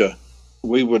Cheetah,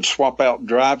 we would swap out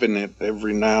driving it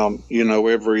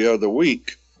every other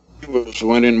week. He was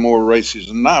winning more races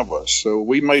than I was, so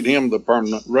we made him the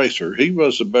permanent racer. He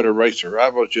was a better racer. I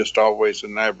was just always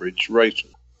an average racer.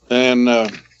 And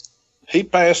he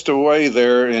passed away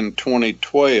there in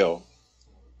 2012.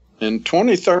 In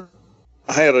 2013,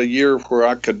 I had a year where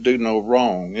I could do no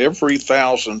wrong. Every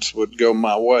thousandth would go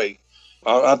my way.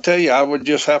 I'll tell you, I would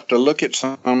just have to look at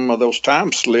some of those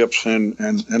time slips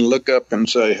and look up and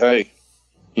say, hey,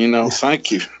 thank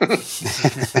you.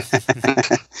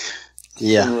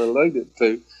 Yeah. Related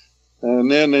to. And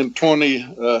then in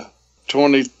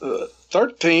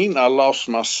 2013, I lost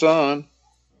my son.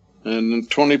 And in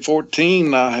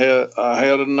 2014, I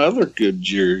had another good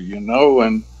year,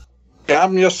 and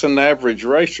I'm just an average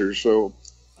racer, so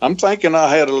I'm thinking I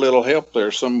had a little help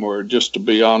there somewhere, just to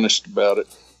be honest about it.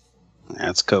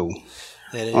 That's cool.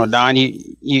 Well, Don,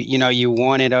 you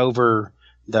won it over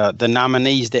the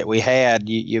nominees that we had.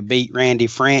 You beat Randy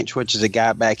French, which is a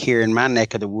guy back here in my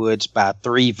neck of the woods, by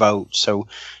 3 votes. So,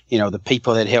 the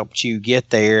people that helped you get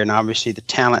there, and obviously the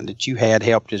talent that you had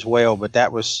helped as well. But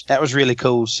that was really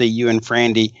cool to see you and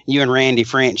Randy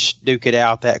French duke it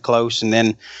out that close, and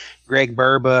then Greg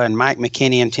Burba and Mike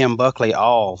McKinney and Tim Buckley,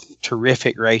 all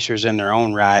terrific racers in their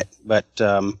own right. But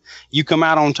you come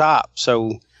out on top,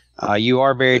 so you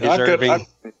are very deserving.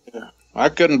 I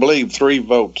couldn't believe 3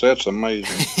 votes. That's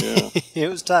amazing. Yeah. It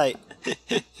was tight.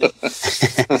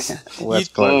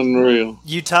 Unreal.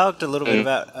 You talked a little bit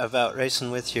about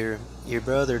racing with your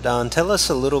brother, Don. Tell us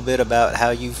a little bit about how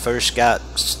you first got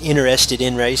interested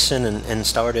in racing and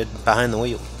started behind the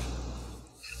wheel.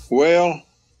 Well,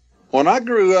 when I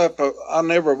grew up, I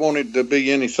never wanted to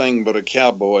be anything but a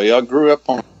cowboy. I grew up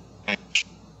on ranch.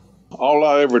 All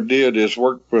I ever did is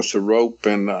work with the rope,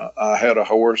 and I had a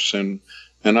horse, and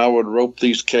I would rope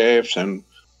these calves, and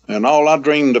all I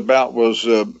dreamed about was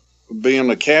being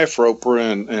a calf roper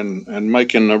and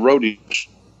making the rodeos.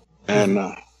 And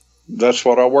that's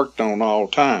what I worked on all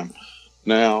the time.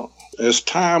 Now, as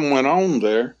time went on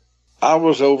there, I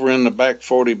was over in the back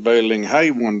 40 baling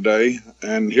hay one day,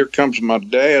 and here comes my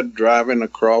dad driving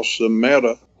across the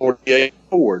meadow, 48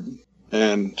 Ford.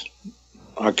 And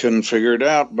I couldn't figure it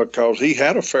out because he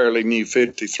had a fairly new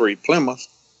 53 Plymouth.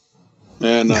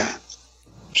 And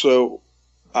so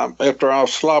after I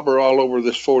slobber all over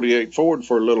this 48 Ford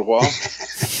for a little while,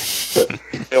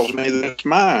 it tells me that it's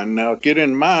mine. Now, get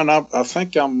in mind, I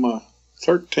think I'm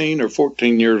 13 or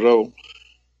 14 years old.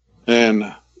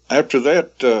 And after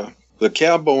that, the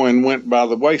cowboying went by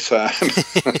the wayside.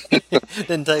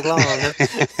 Didn't take long,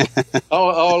 huh?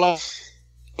 all I,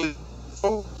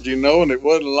 and it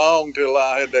wasn't long till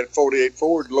I had that 48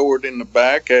 Ford lowered in the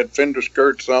back, had fender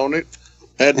skirts on it,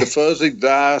 had the fuzzy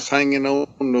dice hanging on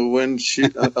the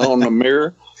windshield, on the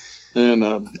mirror, and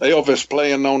Elvis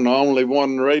playing on the only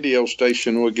one radio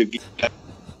station we could get.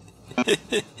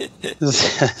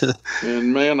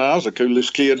 And man, I was the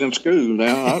coolest kid in school.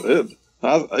 Now,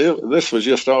 this was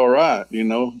just all right,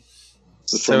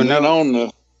 From then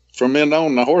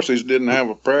on, the horses didn't have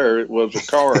a prayer. It was a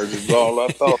car. Is all I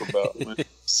thought about. Man.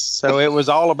 So it was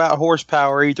all about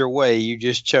horsepower either way. You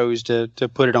just chose to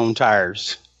put it on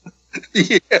tires.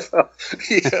 Yeah.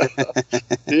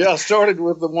 I started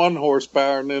with the 1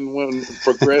 horsepower and then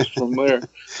progressed from there.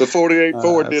 The 48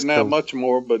 Ford didn't have much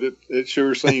more, but it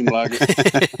sure seemed like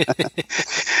it.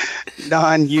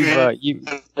 Don,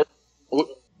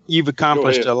 you've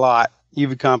accomplished a lot.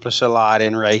 You've accomplished a lot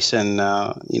in racing,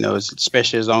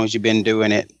 especially as long as you've been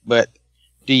doing it. But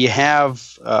do you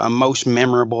have a most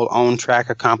memorable on-track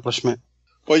accomplishment?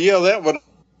 Well, yeah, that was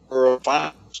for a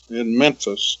final in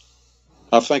Memphis.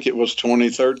 I think it was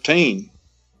 2013.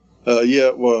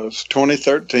 It was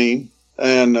 2013.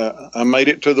 And I made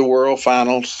it to the World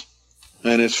Finals.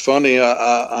 And it's funny,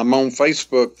 I'm on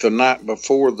Facebook the night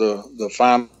before the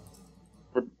final.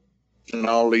 And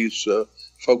all these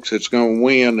folks that's going to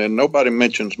win. And nobody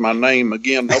mentions my name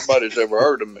again. Nobody's ever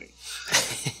heard of me.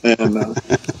 And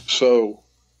so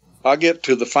I get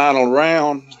to the final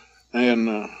round.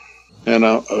 And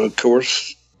of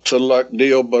course, it's a luck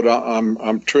deal, but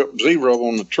I'm trip 0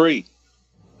 on the tree,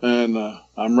 and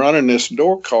I'm running this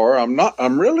door car.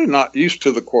 I'm really not used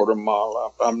to the quarter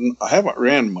mile. I haven't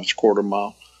ran much quarter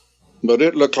mile, but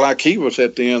it looked like he was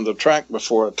at the end of the track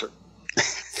before I took.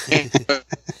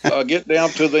 I get down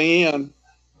to the end,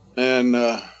 and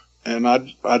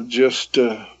I just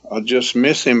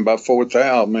miss him by 4th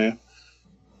out, man.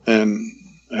 And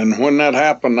when that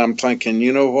happened, I'm thinking,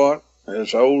 you know what?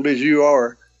 As old as you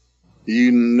are,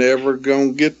 you never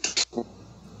gonna get the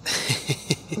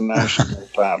national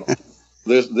title.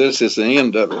 This is the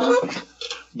end of it.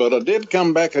 But I did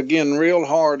come back again real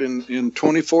hard in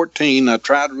 2014. I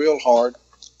tried real hard.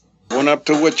 Went up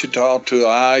to Wichita to a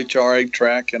IHRA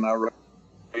track, and I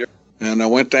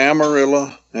went to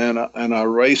Amarillo, and I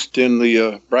raced in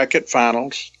the bracket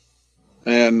finals,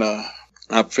 and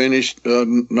I finished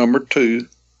number 2.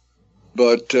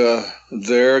 But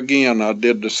there again, I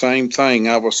did the same thing.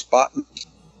 I was spotting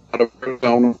out of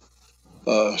Arizona,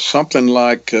 something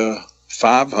like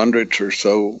 500s or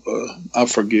so. I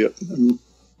forget,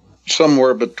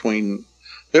 somewhere between.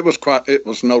 It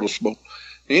was noticeable.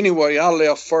 Anyway, I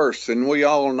left first, and we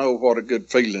all know what a good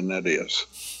feeling that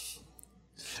is.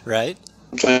 Right.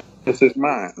 This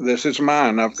is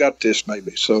mine. I've got this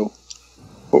baby. So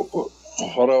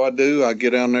what do? I get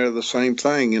down there the same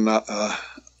thing, and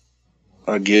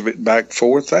I give it back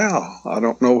 4th thou. I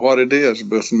don't know what it is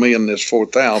with me and this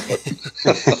 4th thou, but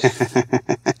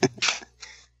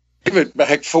give it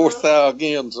back 4th thou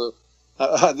again. So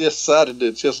I decided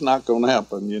it's just not going to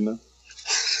happen, you know.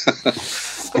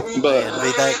 But Man,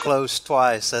 be that close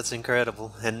twice. That's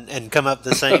incredible. And come up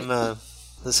the same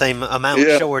amount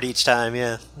short each time.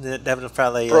 Yeah, that would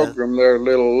probably program there,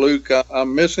 little Luke.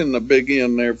 I'm missing the big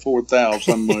end there, 4th thou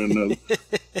somewhere in there,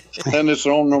 and it's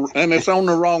on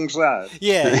the wrong side.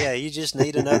 Yeah. You just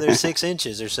need another 6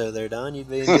 inches or so there, Don. You'd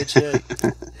be in good shape.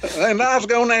 And I was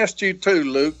going to ask you too,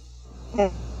 Luke.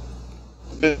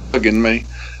 Bugging me.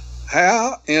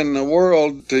 How in the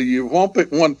world do you whomp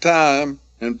it one time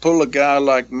and pull a guy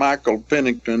like Michael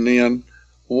Pennington in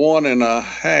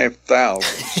 1,500?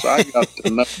 I got to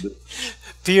know that.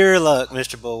 Pure luck,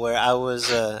 Mr. Boulware. I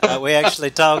was. We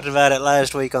actually talked about it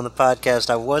last week on the podcast.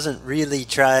 I wasn't really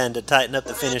trying to tighten up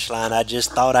the finish line. I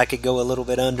just thought I could go a little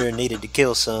bit under and needed to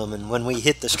kill some. And when we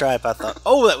hit the stripe, I thought,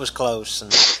 "Oh, that was close,"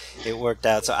 and it worked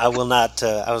out. So I will not.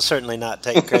 I will certainly not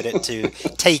take credit to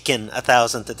taking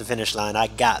 1,000th at the finish line. I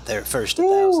got there first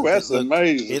 1,000th. That's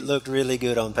amazing. It looked really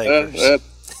good on paper.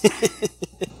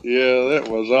 Yeah, that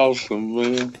was awesome,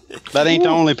 man. That ain't the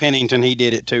only Pennington he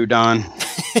did it to, Don.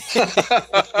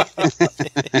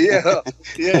 Yeah,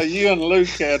 you and Luke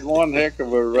had one heck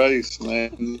of a race,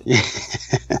 man.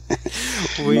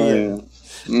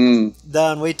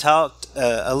 Don, we talked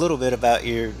a little bit about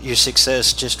your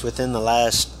success just within the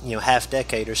last half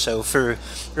decade or so. For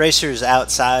racers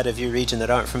outside of your region that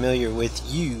aren't familiar with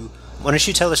you, why don't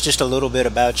you tell us just a little bit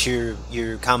about your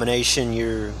combination,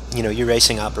 your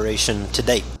racing operation to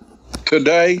date?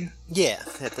 Today? Yeah,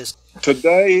 at this.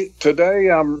 Today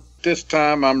I'm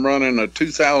running a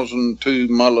 2002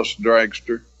 Mullis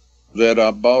dragster that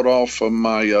I bought off of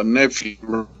my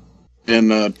nephew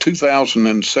in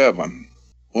 2007.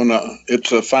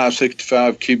 It's a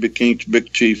 565 cubic inch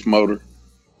Big Chief motor,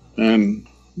 and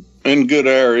in good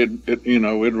air,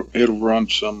 it'll run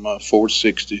some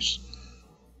 460s.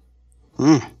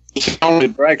 It's the only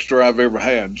dragster I've ever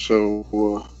had.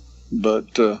 So,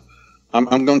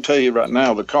 I'm going to tell you right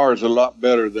now, the car is a lot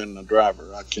better than the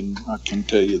driver. I can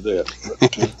tell you that.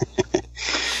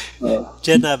 But,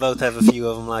 Jed and I both have a few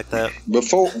of them like that.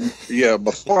 Before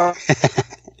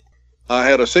I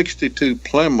had a 62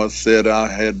 Plymouth that I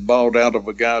had bought out of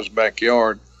a guy's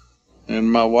backyard,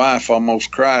 and my wife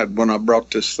almost cried when I brought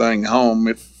this thing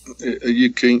home.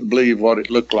 You can't believe what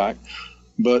it looked like.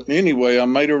 But anyway, I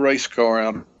made a race car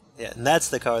out of it. Yeah, and that's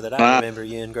the car that I remember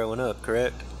you in growing up,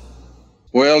 correct?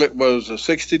 Well, it was a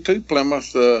 62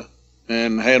 Plymouth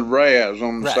and had Raz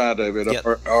on the side of it,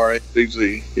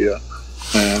 RACZ, yeah.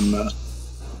 And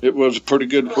it was a pretty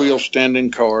good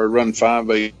wheel-standing car. It run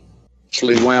 5.8.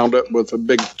 Actually wound up with a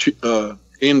big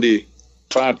Indy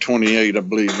 528, I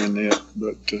believe, in it.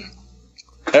 But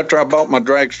after I bought my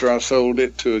dragster, I sold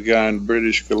it to a guy in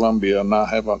British Columbia, and I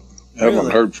haven't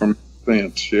heard from him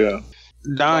since, yeah.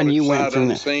 Don, you went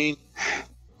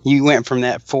from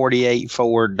that 48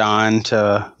 Ford, Don,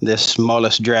 to this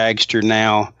Mullis dragster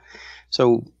now.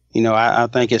 So, I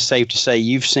think it's safe to say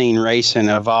you've seen racing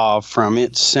evolve from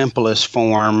its simplest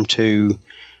form to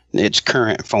its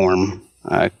current form.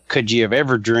 Could you have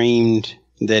ever dreamed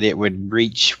that it would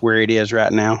reach where it is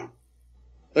right now?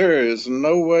 There is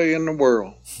no way in the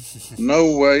world.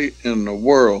 No way in the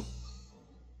world.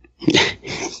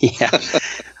 Yeah.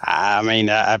 I mean,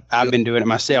 I've been doing it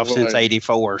myself since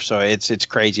 '84, so it's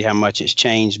crazy how much it's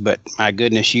changed. But my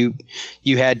goodness, you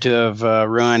had to have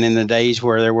run in the days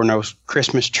where there were no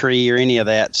Christmas tree or any of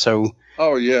that. So,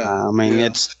 oh yeah, I mean,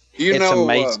 it's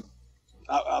amazing.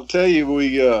 I'll tell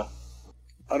you,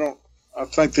 I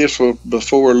think this was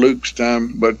before Luke's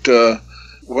time, but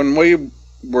when we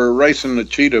were racing the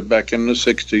Cheetah back in the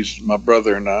 '60s, my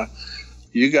brother and I,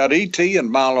 you got ET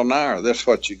and mile an hour. That's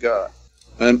what you got.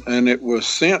 And it was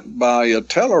sent by a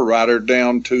teller rider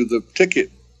down to the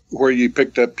ticket where you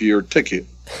picked up your ticket.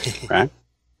 Right.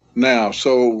 Now,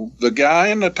 so the guy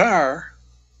in the tire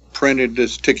printed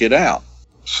this ticket out.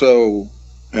 So,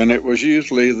 and it was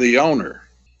usually the owner.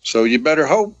 So you better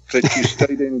hope that you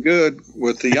stayed in good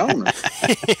with the owner.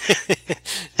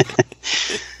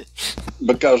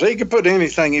 Because he could put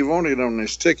anything he wanted on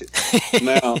this ticket.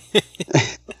 Now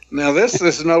this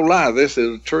is no lie. This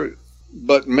is the truth.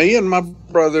 But me and my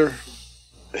brother,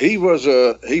 he was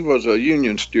a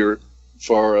union steward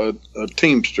for a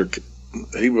Teamster.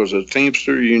 He was a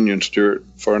Teamster union steward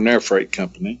for an air freight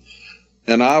company,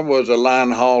 and I was a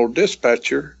line haul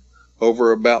dispatcher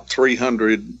over about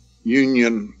 300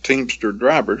 union Teamster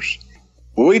drivers.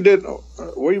 We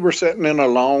were sitting in a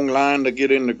long line to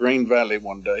get into Green Valley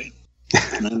one day,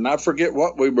 And I forget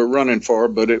what we were running for,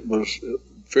 but it was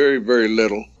very, very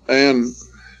little. And,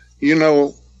 you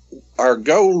know, our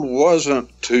goal wasn't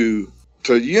to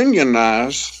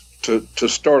unionize, to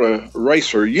start a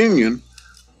racer union,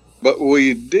 but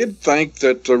we did think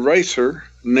that the racer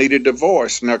needed a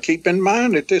voice. Now, keep in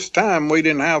mind, at this time, we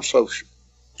didn't have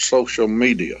social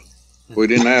media. We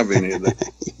didn't have any of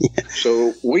that. Yeah.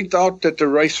 So we thought that the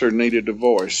racer needed a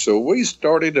voice. So we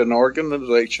started an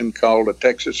organization called the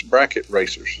Texas Bracket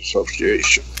Racers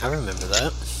Association. I remember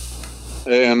that.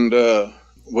 And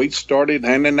we started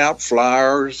handing out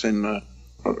flyers and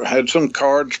had some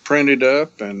cards printed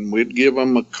up, and we'd give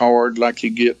them a card like you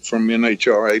get from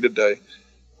NHRA today,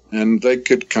 and they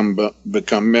could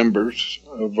become members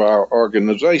of our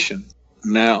organization.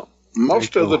 Now,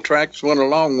 most of the tracks went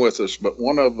along with us, but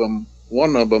one of them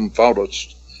fought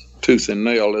us tooth and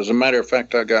nail. As a matter of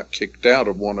fact, I got kicked out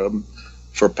of one of them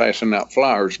for passing out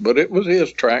flyers, but it was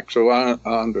his track, so I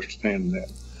understand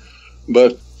that.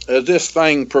 But as this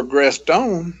thing progressed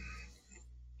on,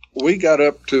 we got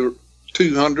up to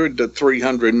 200 to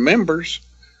 300 members,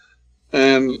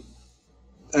 and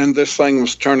this thing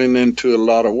was turning into a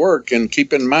lot of work. And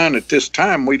keep in mind, at this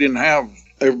time,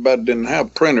 everybody didn't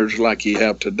have printers like you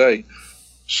have today.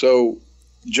 So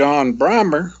John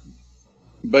Breimer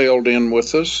bailed in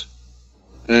with us,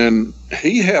 and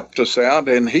he helped us out,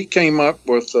 and he came up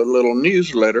with a little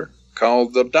newsletter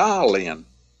called The Dial-In.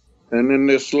 And in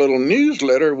this little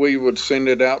newsletter, we would send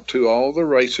it out to all the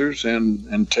racers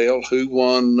and tell who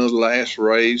won the last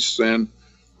race and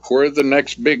where the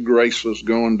next big race was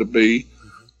going to be.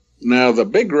 Now, the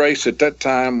big race at that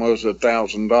time was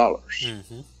 $1,000.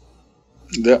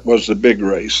 Mm-hmm. That was the big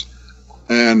race.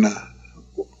 And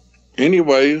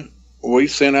anyway, we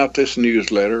sent out this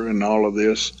newsletter and all of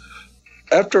this.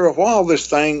 After a while, this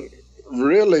thing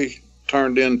really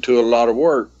turned into a lot of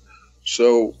work.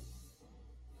 So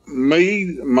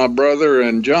me, my brother,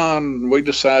 and John, we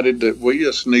decided that we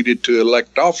just needed to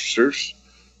elect officers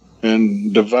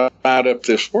and divide up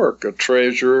this work, a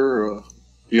treasurer,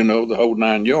 the whole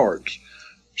 9 yards.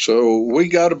 So we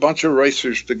got a bunch of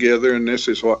racers together, and this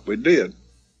is what we did.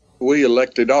 We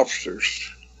elected officers.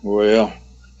 Well,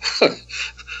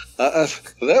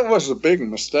 that was a big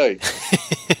mistake.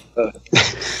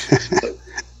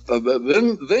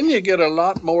 Then you get a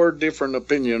lot more different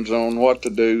opinions on what to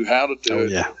do, how to do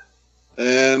it. Yeah.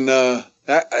 And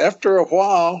after a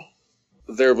while,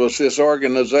 there was this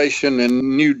organization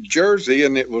in New Jersey,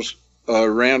 and it was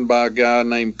ran by a guy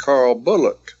named Carl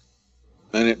Bullock,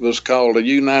 and it was called the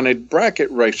United Bracket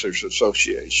Racers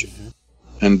Association. Mm-hmm.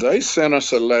 And they sent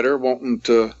us a letter wanting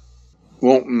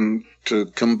to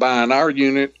combine our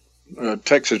unit,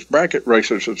 Texas Bracket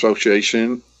Racers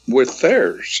Association, with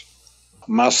theirs.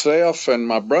 Myself and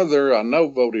my brother, I know,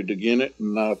 voted against it,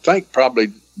 and I think probably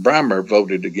Breimer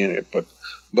voted against it,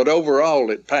 but overall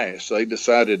it passed. They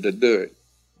decided to do it.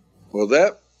 Well,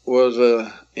 that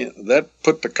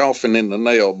put the coffin in the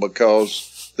nail,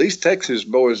 because these Texas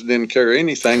boys didn't care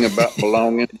anything about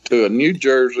belonging to a New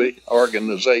Jersey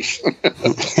organization.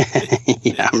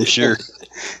 Yeah, I'm sure.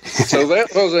 So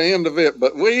that was the end of it.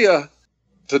 But we,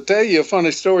 to tell you a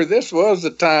funny story, this was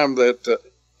the time that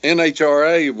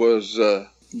NHRA was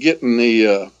getting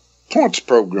the points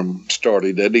program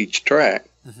started at each track.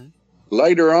 Mm-hmm.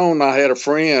 Later on, I had a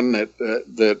friend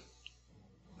that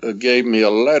gave me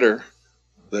a letter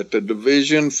that the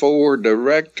Division 4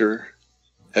 director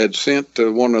had sent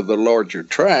to one of the larger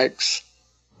tracks,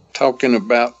 talking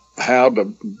about how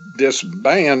to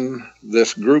disband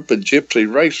this group of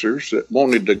gypsy racers that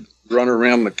wanted to run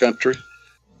around the country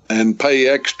and pay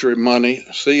extra money.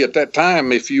 See, at that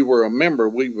time, if you were a member,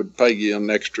 we would pay you an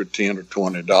extra $10 or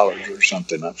 $20 or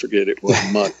something. I forget, it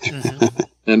wasn't much. Mm-hmm.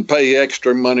 And pay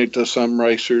extra money to some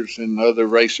racers, and other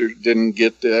racers didn't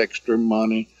get the extra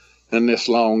money. And this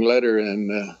long letter, and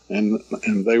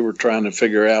they were trying to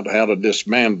figure out how to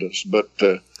disband us. But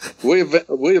we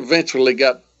eventually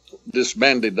got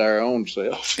disbanded our own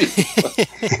selves.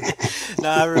 No,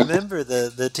 I remember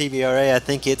the TBRA. I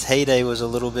think its heyday was a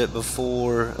little bit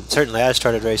before, certainly I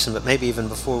started racing, but maybe even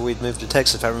before we'd moved to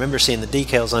Texas. I remember seeing the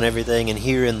decals on everything and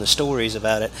hearing the stories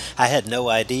about it. I had no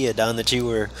idea, Don, that you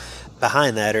were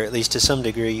behind that, or at least to some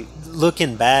degree.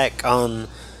 Looking back on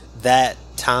that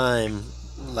time,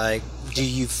 like, do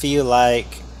you feel like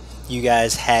you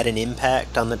guys had an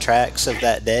impact on the tracks of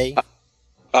that day?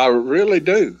 I really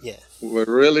do. Yeah. We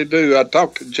really do. I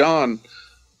talked to John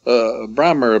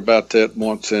Breimer about that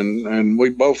once, and we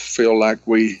both feel like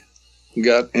we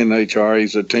got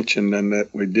NHRA's attention and that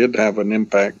we did have an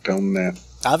impact on that.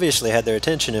 Obviously had their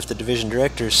attention if the division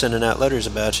director is sending out letters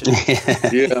about you.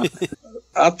 Yeah.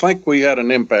 I think we had an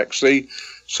impact. See,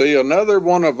 See, another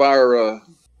one of our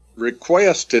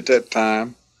requests at that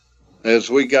time, as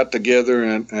we got together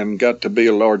and got to be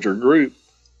a larger group,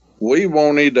 we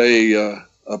wanted a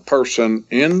person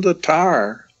in the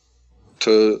tire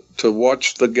to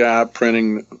watch the guy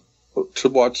to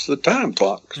watch the time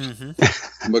clocks.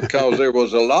 Mm-hmm. Because there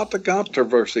was a lot of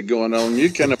controversy going on. You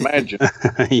can imagine.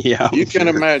 Yeah, you can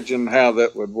imagine how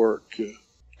that would work.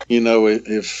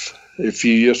 If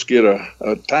you just get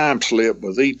a time slip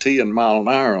with ET and mile an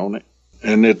hour on it,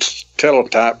 and it's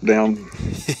teletype down.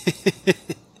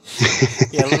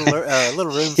 Yeah, a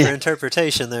little room for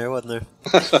interpretation there, wasn't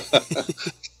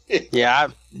there? Yeah,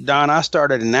 Don, I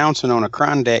started announcing on a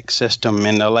Crondeck system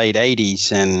in the late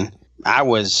 80s, and I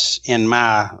was in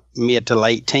my mid to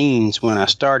late teens when I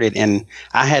started, and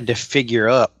I had to figure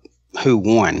up who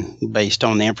won based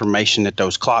on the information that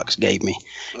those clocks gave me.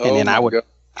 And then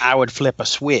I would flip a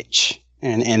switch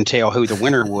and tell who the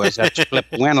winner was. I'd flip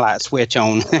the win light switch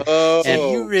on.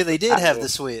 And you really did have the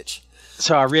switch.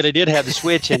 So I really did have the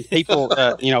switch, and people,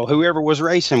 whoever was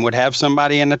racing would have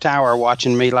somebody in the tower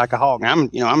watching me like a hawk. I'm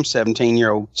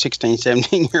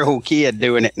 17-year-old kid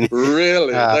doing it. And,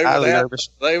 really? I was nervous.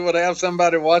 They would have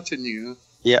somebody watching you.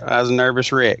 Yeah, I was a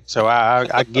nervous wreck. So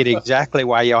I get exactly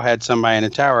why y'all had somebody in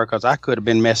the tower, because I could have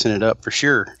been messing it up for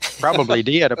sure. Probably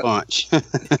did a bunch.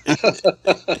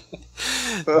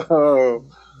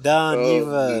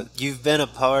 Don, you've been a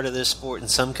part of this sport in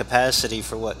some capacity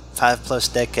for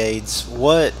 5+ decades.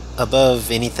 What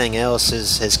above anything else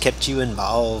has kept you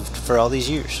involved for all these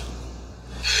years?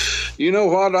 You know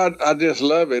what? I just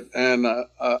love it, and I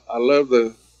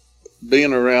love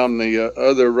being around the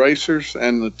other racers.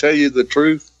 And to tell you the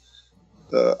truth,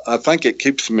 I think it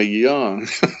keeps me young.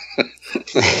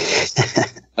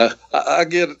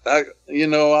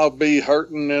 I'll be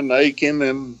hurting and aching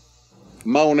and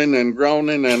moaning and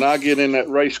groaning, and I get in that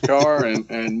race car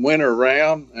and went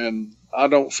around, and I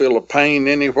don't feel a pain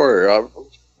anywhere. I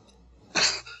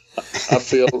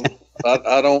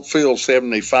don't feel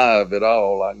 75 at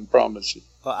all, I can promise you.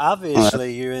 Well,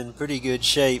 obviously you're in pretty good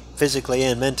shape physically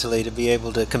and mentally to be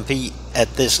able to compete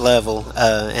at this level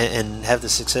and have the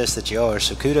success that you are,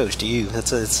 so kudos to you.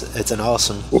 It's an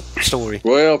awesome story.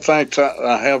 Well, thanks.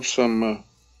 I have some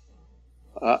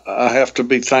I have to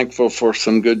be thankful for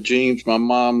some good genes. My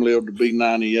mom lived to be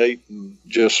 98 and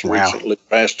just recently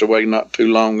passed away not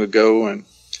too long ago.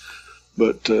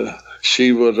 But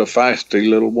she was a feisty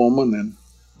little woman,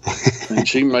 and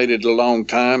she made it a long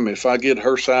time. If I get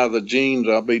her side of the genes,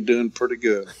 I'll be doing pretty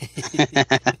good.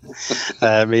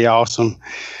 That'd be awesome.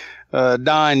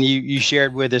 Don, you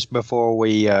shared with us before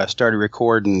we started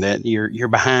recording that you're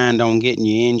behind on getting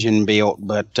your engine built,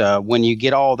 but when you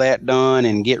get all that done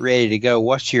and get ready to go,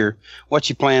 what's your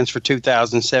plans for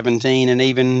 2017 and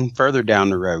even further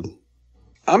down the road?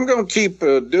 I'm going to keep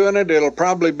doing it. It'll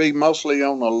probably be mostly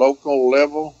on a local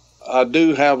level. I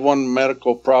do have one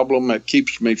medical problem that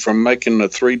keeps me from making the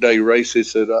 3-day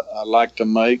races that I like to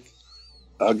make.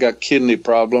 I got kidney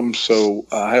problems, so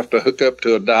I have to hook up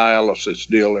to a dialysis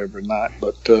deal every night.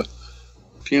 But,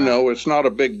 it's not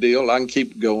a big deal. I can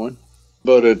keep going.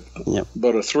 But a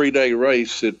 3-day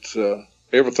race, it's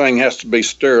everything has to be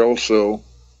sterile, so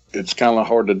it's kind of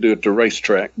hard to do at the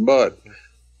racetrack. But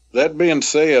that being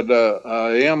said,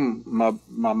 my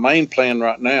main plan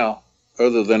right now,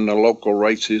 other than the local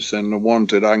races and the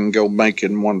ones that I can go make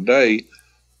in one day,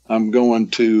 I'm going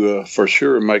to, for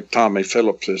sure, make Tommy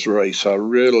Phillips's race. I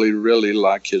really, really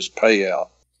like his payout.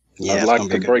 Yeah, I like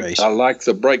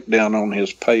the breakdown on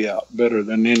his payout better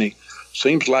than any.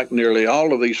 Seems like nearly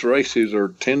all of these races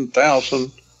are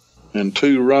 10,000 and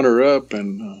 2 runner-up,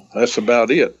 and that's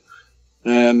about it.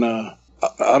 And I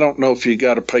don't know if you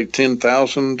got to pay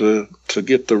 10,000 to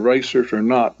get the racers or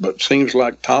not, but seems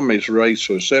like Tommy's race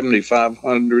was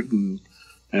 7,500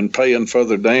 and paying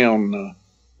further down.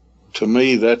 To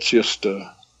me, that's just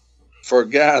for a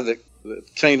guy that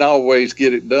can't always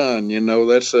get it done.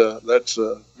 That's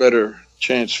a better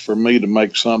chance for me to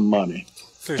make some money.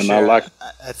 For sure. I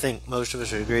think most of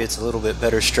us would agree it's a little bit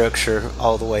better structure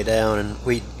all the way down. And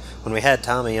when we had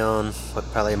Tommy on,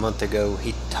 probably a month ago,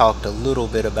 he talked a little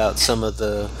bit about some of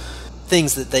the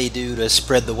things that they do to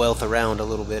spread the wealth around a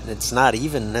little bit. And it's not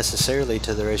even necessarily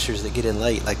to the racers that get in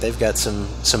late. Like, they've got some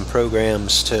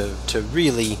programs to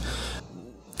really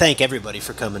thank everybody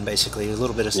for coming, basically. A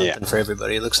little bit of something for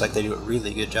everybody. It looks like they do a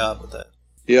really good job with that.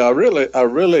 Yeah, I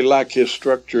really like his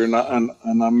structure, and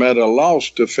I'm at a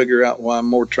loss to figure out why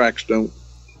more tracks don't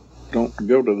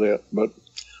go to that.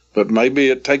 But maybe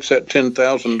it takes that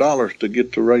 $10,000 to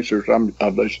get the racers. I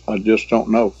just don't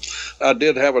know. I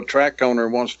did have a track owner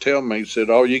once tell me, he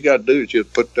said, all you got to do is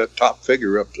just put that top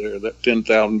figure up there, that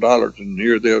 $10,000, and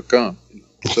here they'll come.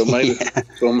 So maybe,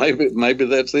 maybe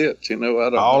that's it. I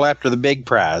don't all know. after the big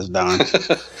prize, Don.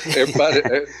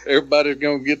 Everybody's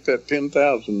gonna get that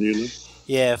 10,000.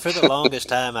 Yeah, for the longest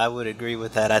time, I would agree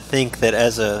with that. I think that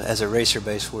as a racer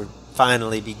base, we're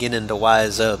finally beginning to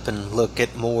wise up and look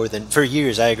at more than. For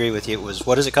years, I agree with you. It was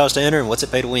what does it cost to enter and what's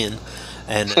it pay to win,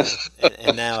 and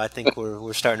now I think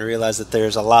we're starting to realize that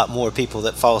there's a lot more people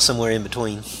that fall somewhere in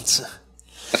between.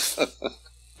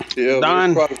 Yeah,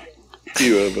 Don, there's quite a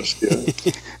few of us.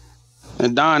 Yeah.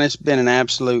 Don, it's been an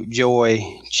absolute joy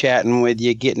chatting with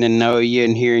you, getting to know you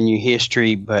and hearing your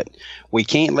history, but we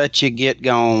can't let you get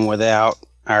going without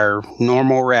our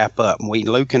normal wrap-up.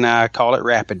 Luke and I call it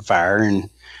rapid fire, and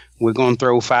we're going to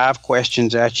throw 5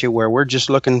 questions at you where we're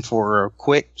just looking for a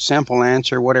quick, simple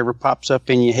answer, whatever pops up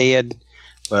in your head,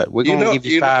 but we're going to give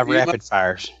you 5 rapid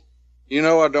fires.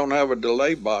 I don't have a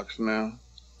delay box now.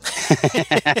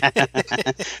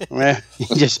 Well,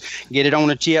 you just get it on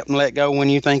a chip and let go when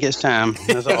you think it's time.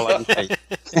 That's all I can tell you.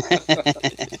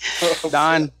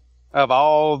 Don, of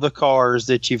all the cars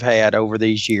that you've had over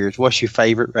these years, what's your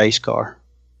favorite race car?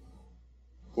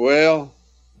 Well,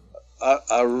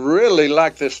 I really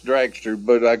like this dragster,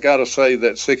 but I got to say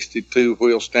that 62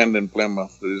 wheel standing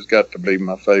Plymouth has got to be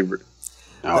my favorite.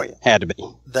 Oh, yeah, had to be.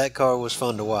 That car was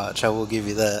fun to watch. I will give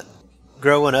you that.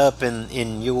 Growing up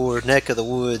in your neck of the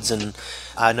woods, and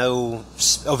I know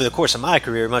over the course of my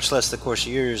career, much less the course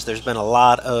of yours, there's been a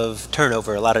lot of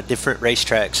turnover, a lot of different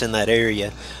racetracks in that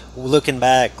area. Looking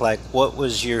back, like, what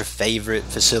was your favorite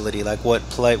facility? Like, what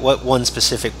one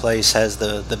specific place has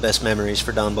the best memories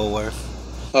for Don Boulware?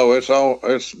 Oh,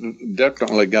 it's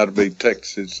definitely got to be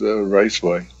Texas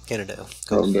Raceway. Kennedale.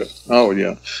 Cool. Oh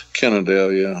yeah,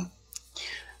 Kennedale.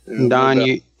 Yeah.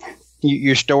 Don,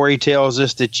 your story tells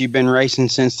us that you've been racing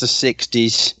since the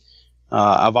 60s.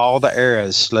 Of all the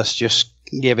eras, let's just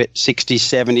give it 60s,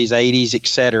 70s, 80s,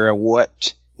 etc.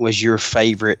 What was your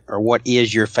favorite, or what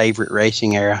is your favorite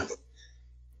racing era?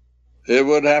 It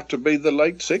would have to be the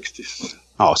late 60s.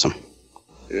 Awesome.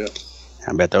 Yeah.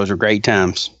 I bet those were great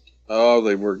times. Oh,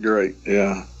 they were great,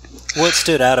 yeah. What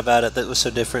stood out about it that was so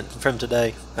different from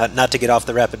today? Not to get off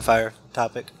the rapid fire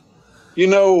topic.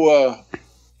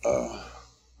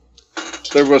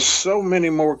 There was so many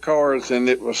more cars, and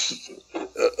it was,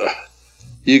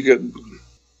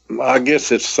 I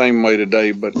guess it's the same way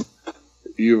today, but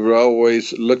you were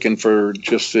always looking for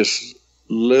just this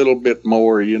little bit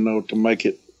more, to make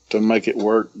it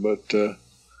work. But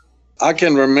I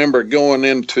can remember going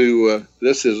into,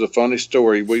 this is a funny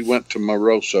story. We went to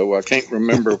Moroso. I can't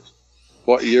remember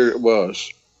what year it was.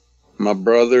 My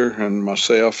brother and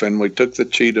myself, and we took the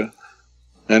Cheetah,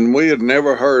 and we had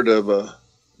never heard of a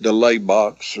delay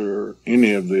box or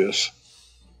any of this.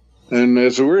 And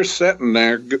as we're sitting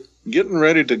there getting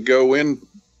ready to go in,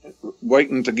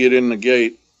 waiting to get in the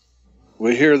gate,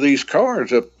 we hear these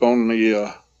cars up on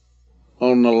the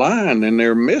line, and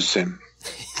they're missing.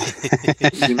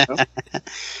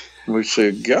 We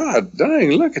said, God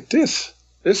dang, look at this.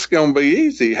 This is going to be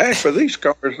easy. Half of these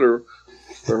cars are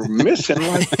missing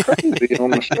like crazy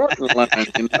on the starting line,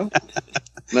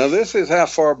 Now, this is how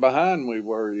far behind we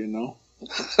were, we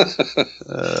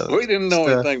didn't know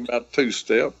anything about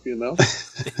two-step,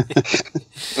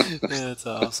 That's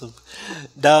awesome.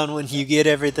 Don, when you get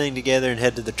everything together and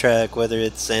head to the track, whether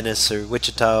it's Ennis or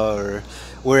Wichita or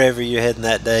wherever you're heading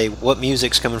that day, what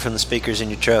music's coming from the speakers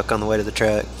in your truck on the way to the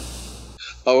track?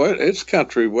 Oh, it's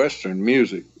country western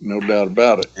music, no doubt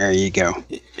about it. There you go.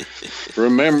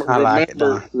 Remember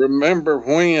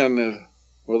when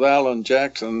with Alan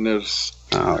Jackson is.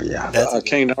 Oh yeah. I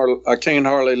can't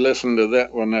hardly listen to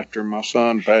that one after my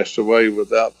son passed away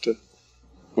without a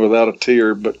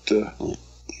tear. But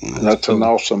that's cool. An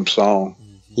awesome song.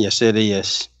 Yes, it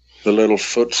is. The little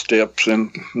footsteps, and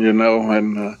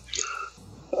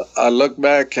I look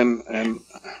back and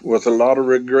with a lot of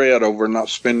regret over not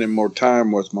spending more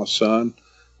time with my son.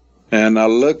 And I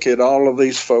look at all of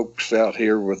these folks out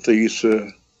here with these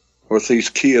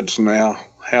kids now,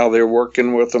 how they're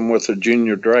working with them with the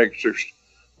junior dragsters.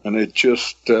 And it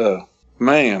just,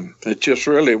 it just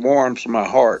really warms my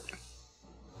heart.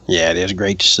 Yeah, it is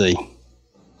great to see.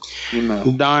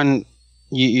 Don,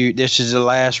 you this is the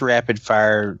last rapid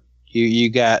fire. You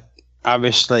got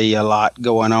obviously a lot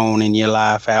going on in your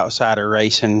life outside of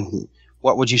racing.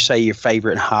 What would you say your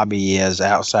favorite hobby is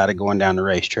outside of going down the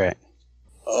racetrack?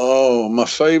 Oh, my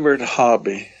favorite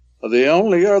hobby. The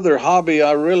only other hobby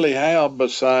I really have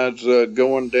besides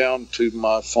going down to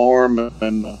my farm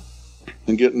and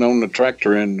getting on the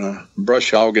tractor and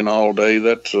brush hogging all day,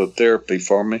 that's therapy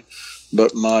for me.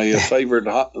 But my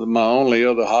my only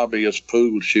other hobby is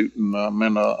pool shooting. I'm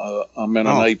in an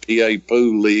APA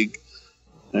pool league,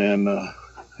 and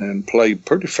and play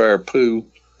pretty fair pool.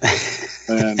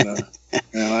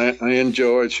 And I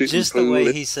enjoy shooting Just pool. the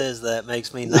way he says that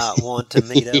makes me not want to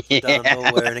meet up with Don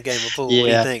Boulware in a game of pool. What do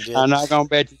you think, Jed? I'm not going to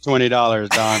bet you $20,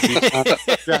 Don. You're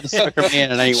trying to sucker me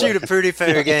in anyway. Shoot a pretty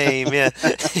fair game, yeah.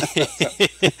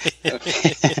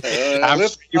 I'm sure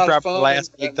you probably the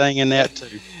last big thing in that,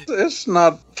 too. It's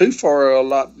not too far a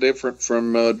lot different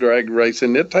from drag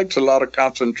racing. It takes a lot of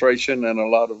concentration and a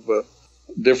lot of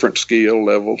different skill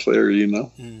levels there, you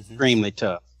know. Extremely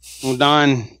tough. Well,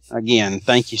 Don, again,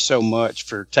 thank you so much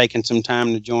for taking some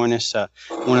time to join us.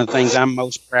 One of the things I'm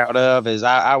most proud of is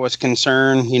I was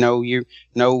concerned, you know,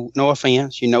 no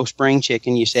offense, spring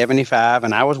chicken, you're 75,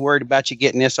 and I was worried about you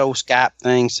getting this old Skype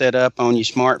thing set up on your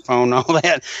smartphone and all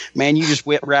that. Man, you just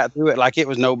whipped right through it like it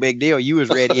was no big deal. You was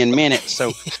ready in minutes.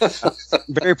 So I'm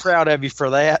very proud of you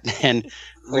for that. And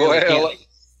really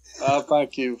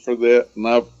thank you for that.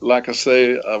 And like I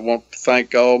say, I want to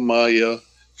thank all my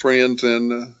friends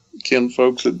and kin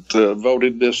folks that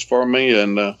voted this for me,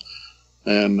 and the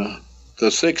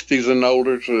 60s and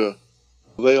older,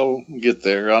 they'll get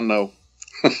there. I know.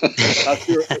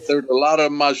 There's a lot of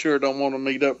them I sure don't want to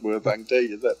meet up with. I can tell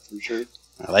you that for sure.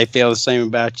 Well, they feel the same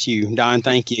about you. Don,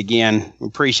 thank you again. We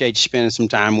appreciate you spending some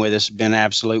time with us. It's been an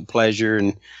absolute pleasure,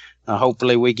 and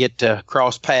hopefully we get to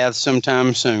cross paths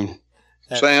sometime soon.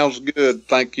 Sounds good.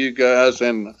 Thank you, guys,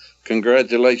 and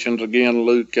congratulations again,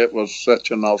 Luke. It was such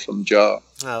an awesome job.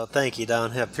 Oh, thank you,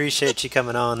 Don. I appreciate you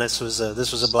coming on. This was a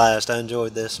blast. I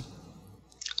enjoyed this.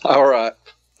 All right.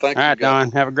 Thank you. All right, guys.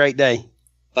 Don. Have a great day.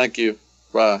 Thank you.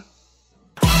 Bye.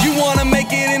 You wanna make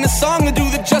it in a song and do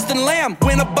the Justin Lamb,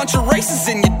 win a bunch of races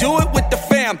and you do it with the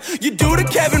fam. You do the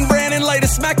Kevin Brandon, lay the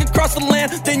smack across the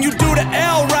land, then you do the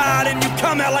L-Ride and you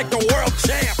come out like the world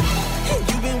champ.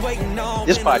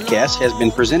 This podcast has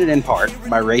been presented in part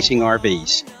by Racing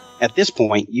RVs. At this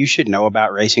point, you should know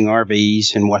about Racing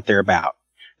RVs and what they're about.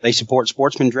 They support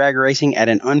sportsman drag racing at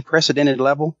an unprecedented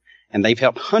level, and they've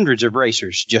helped hundreds of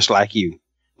racers just like you.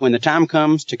 When the time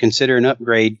comes to consider an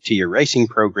upgrade to your racing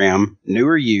program, new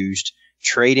or used,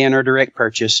 trade-in or direct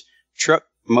purchase, truck,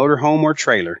 motorhome, or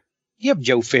trailer, give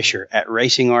Joe Fisher at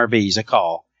Racing RVs a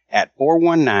call at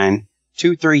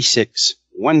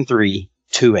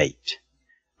 419-236-1328.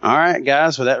 All right,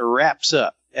 guys, well, that wraps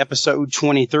up episode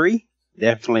 23.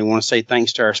 Definitely want to say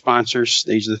thanks to our sponsors.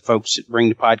 These are the folks that bring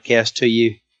the podcast to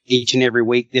you each and every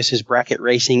week. This is Bracket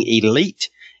Racing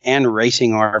Elite and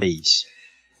Racing RVs.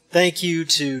 Thank you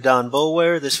to Don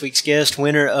Boulware, this week's guest,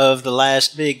 winner of The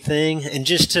Last Big Thing. And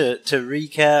just to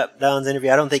recap Don's interview,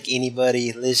 I don't think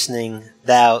anybody listening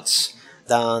doubts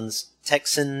Don's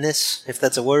Texanness, if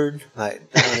that's a word.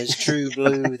 Like, Don is true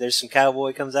blue. There's some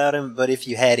cowboy comes out of him. But if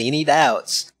you had any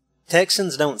doubts,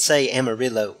 Texans don't say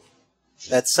Amarillo.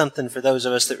 That's something for those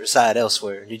of us that reside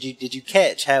elsewhere. Did you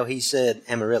catch how he said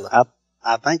Amarillo?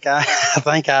 I think I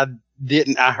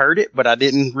didn't. I heard it, but I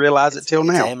didn't realize it till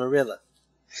now. Amarillo.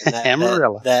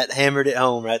 Amarillo. That hammered it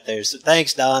home right there. So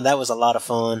thanks, Don. That was a lot of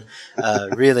fun.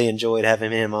 Really enjoyed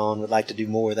having him on. Would like to do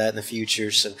more of that in the future.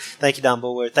 So thank you, Don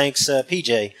Boulware. Thanks,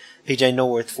 PJ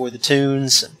North, for the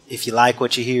tunes. If you like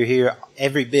what you hear here,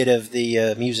 every bit of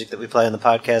the music that we play on the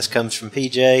podcast comes from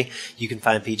PJ. You can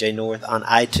find PJ North on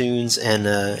iTunes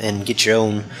and get your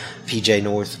own PJ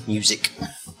North music.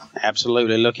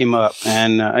 Absolutely. Look him up.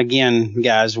 And again,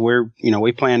 guys,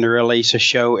 we plan to release a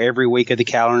show every week of the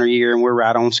calendar year, and we're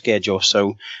right on schedule.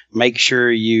 So make sure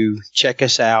you check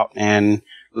us out and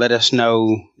let us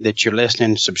know that you're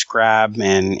listening, subscribe,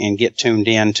 and get tuned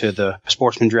in to the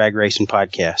Sportsman Drag Racing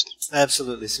Podcast.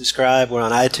 Absolutely. Subscribe. We're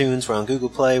on iTunes. We're on Google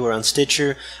Play. We're on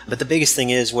Stitcher. But the biggest thing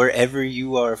is, wherever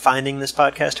you are finding this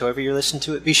podcast, however you're listening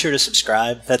to it, be sure to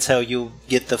subscribe. That's how you'll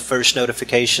get the first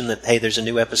notification that, hey, there's a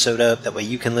new episode up. That way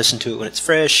you can listen to it when it's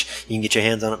fresh. You can get your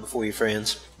hands on it before your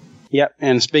friends. Yep.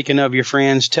 And speaking of your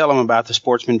friends, tell them about the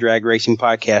Sportsman Drag Racing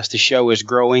Podcast. The show is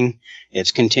growing.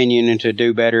 It's continuing to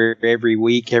do better every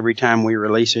week, every time we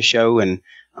release a show. And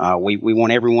we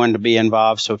want everyone to be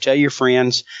involved. So tell your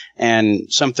friends. And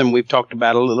something we've talked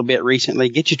about a little bit recently,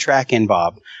 get your track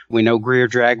involved. We know Greer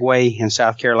Dragway in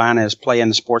South Carolina is playing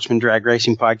the Sportsman Drag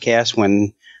Racing Podcast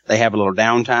when they have a little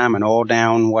downtime and oil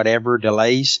down, whatever,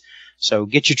 delays. So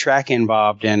get your track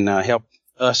involved and help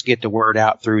us get the word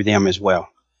out through them as well.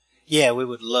 Yeah, we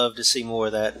would love to see more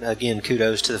of that. Again,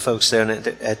 kudos to the folks down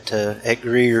at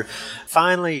Greer.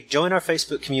 Finally, join our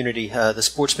Facebook community, the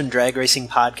Sportsman Drag Racing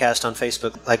Podcast on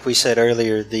Facebook. Like we said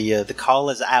earlier, the call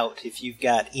is out. If you've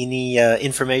got any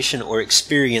information or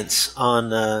experience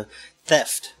on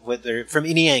theft, whether from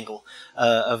any angle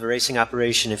of a racing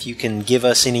operation. If you can give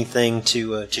us anything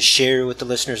to share with the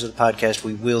listeners of the podcast,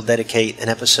 we will dedicate an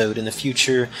episode in the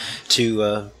future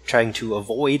to trying to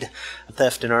avoid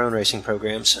theft in our own racing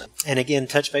programs. And again,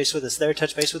 touch base with us there.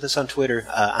 Touch base with us on Twitter.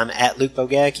 I'm at Luke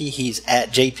Bogacki. He's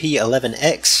at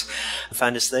JP11X.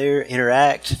 Find us there.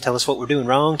 Interact. Tell us what we're doing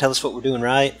wrong. Tell us what we're doing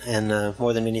right. And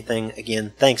more than anything,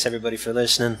 again, thanks everybody for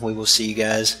listening. We will see you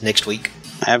guys next week.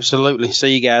 Absolutely.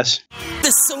 See you guys.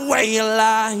 This a way of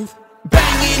life.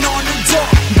 Banging on the door,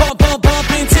 bump, bump, bump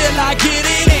until I get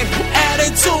it in.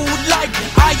 Attitude like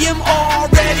I am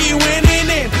already winning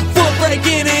in. Foot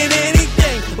breaking in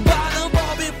anything. Bottom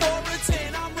ball before a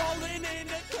 10. I'm rolling in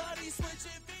the cutty,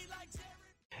 switching feet like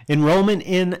Jerry. Enrollment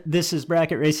in This Is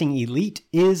Bracket Racing Elite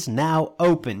is now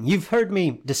open. You've heard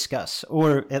me discuss,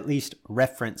 or at least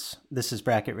reference, This Is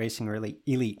Bracket Racing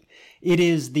Elite. It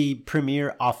is the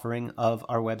premier offering of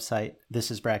our website,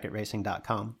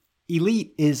 thisisbracketracing.com.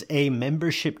 Elite is a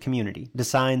membership community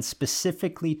designed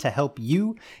specifically to help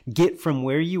you get from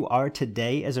where you are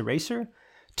today as a racer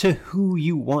to who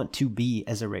you want to be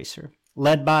as a racer.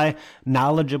 Led by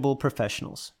knowledgeable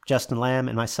professionals. Justin Lamb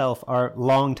and myself are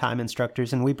longtime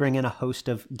instructors, and we bring in a host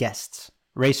of guests,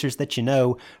 racers that you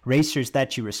know, racers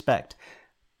that you respect.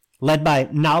 Led by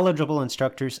knowledgeable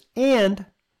instructors and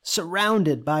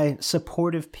surrounded by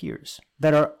supportive peers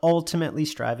that are ultimately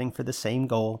striving for the same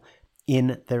goal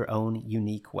in their own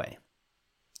unique way.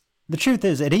 The truth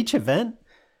is, at each event,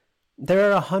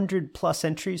 there are 100+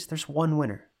 entries. There's one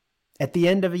winner. At the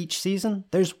end of each season,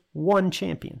 there's one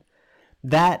champion.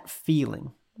 That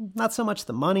feeling, not so much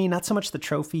the money, not so much the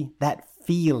trophy, that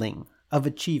feeling of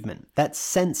achievement, that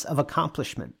sense of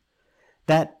accomplishment,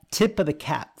 that tip of the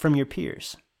cap from your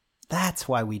peers, that's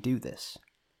why we do this.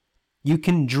 You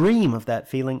can dream of that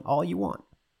feeling all you want,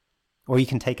 or you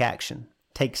can take action.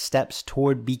 Take steps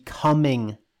toward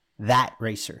becoming that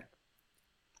racer.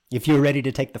 If you're ready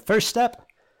to take the first step,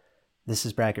 This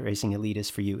Is Bracket Racing Elite is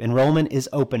for you. Enrollment is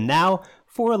open now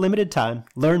for a limited time.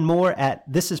 Learn more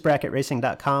at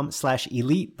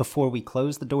thisisbracketracing.com/elite before we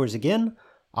close the doors again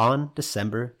on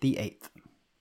December the 8th.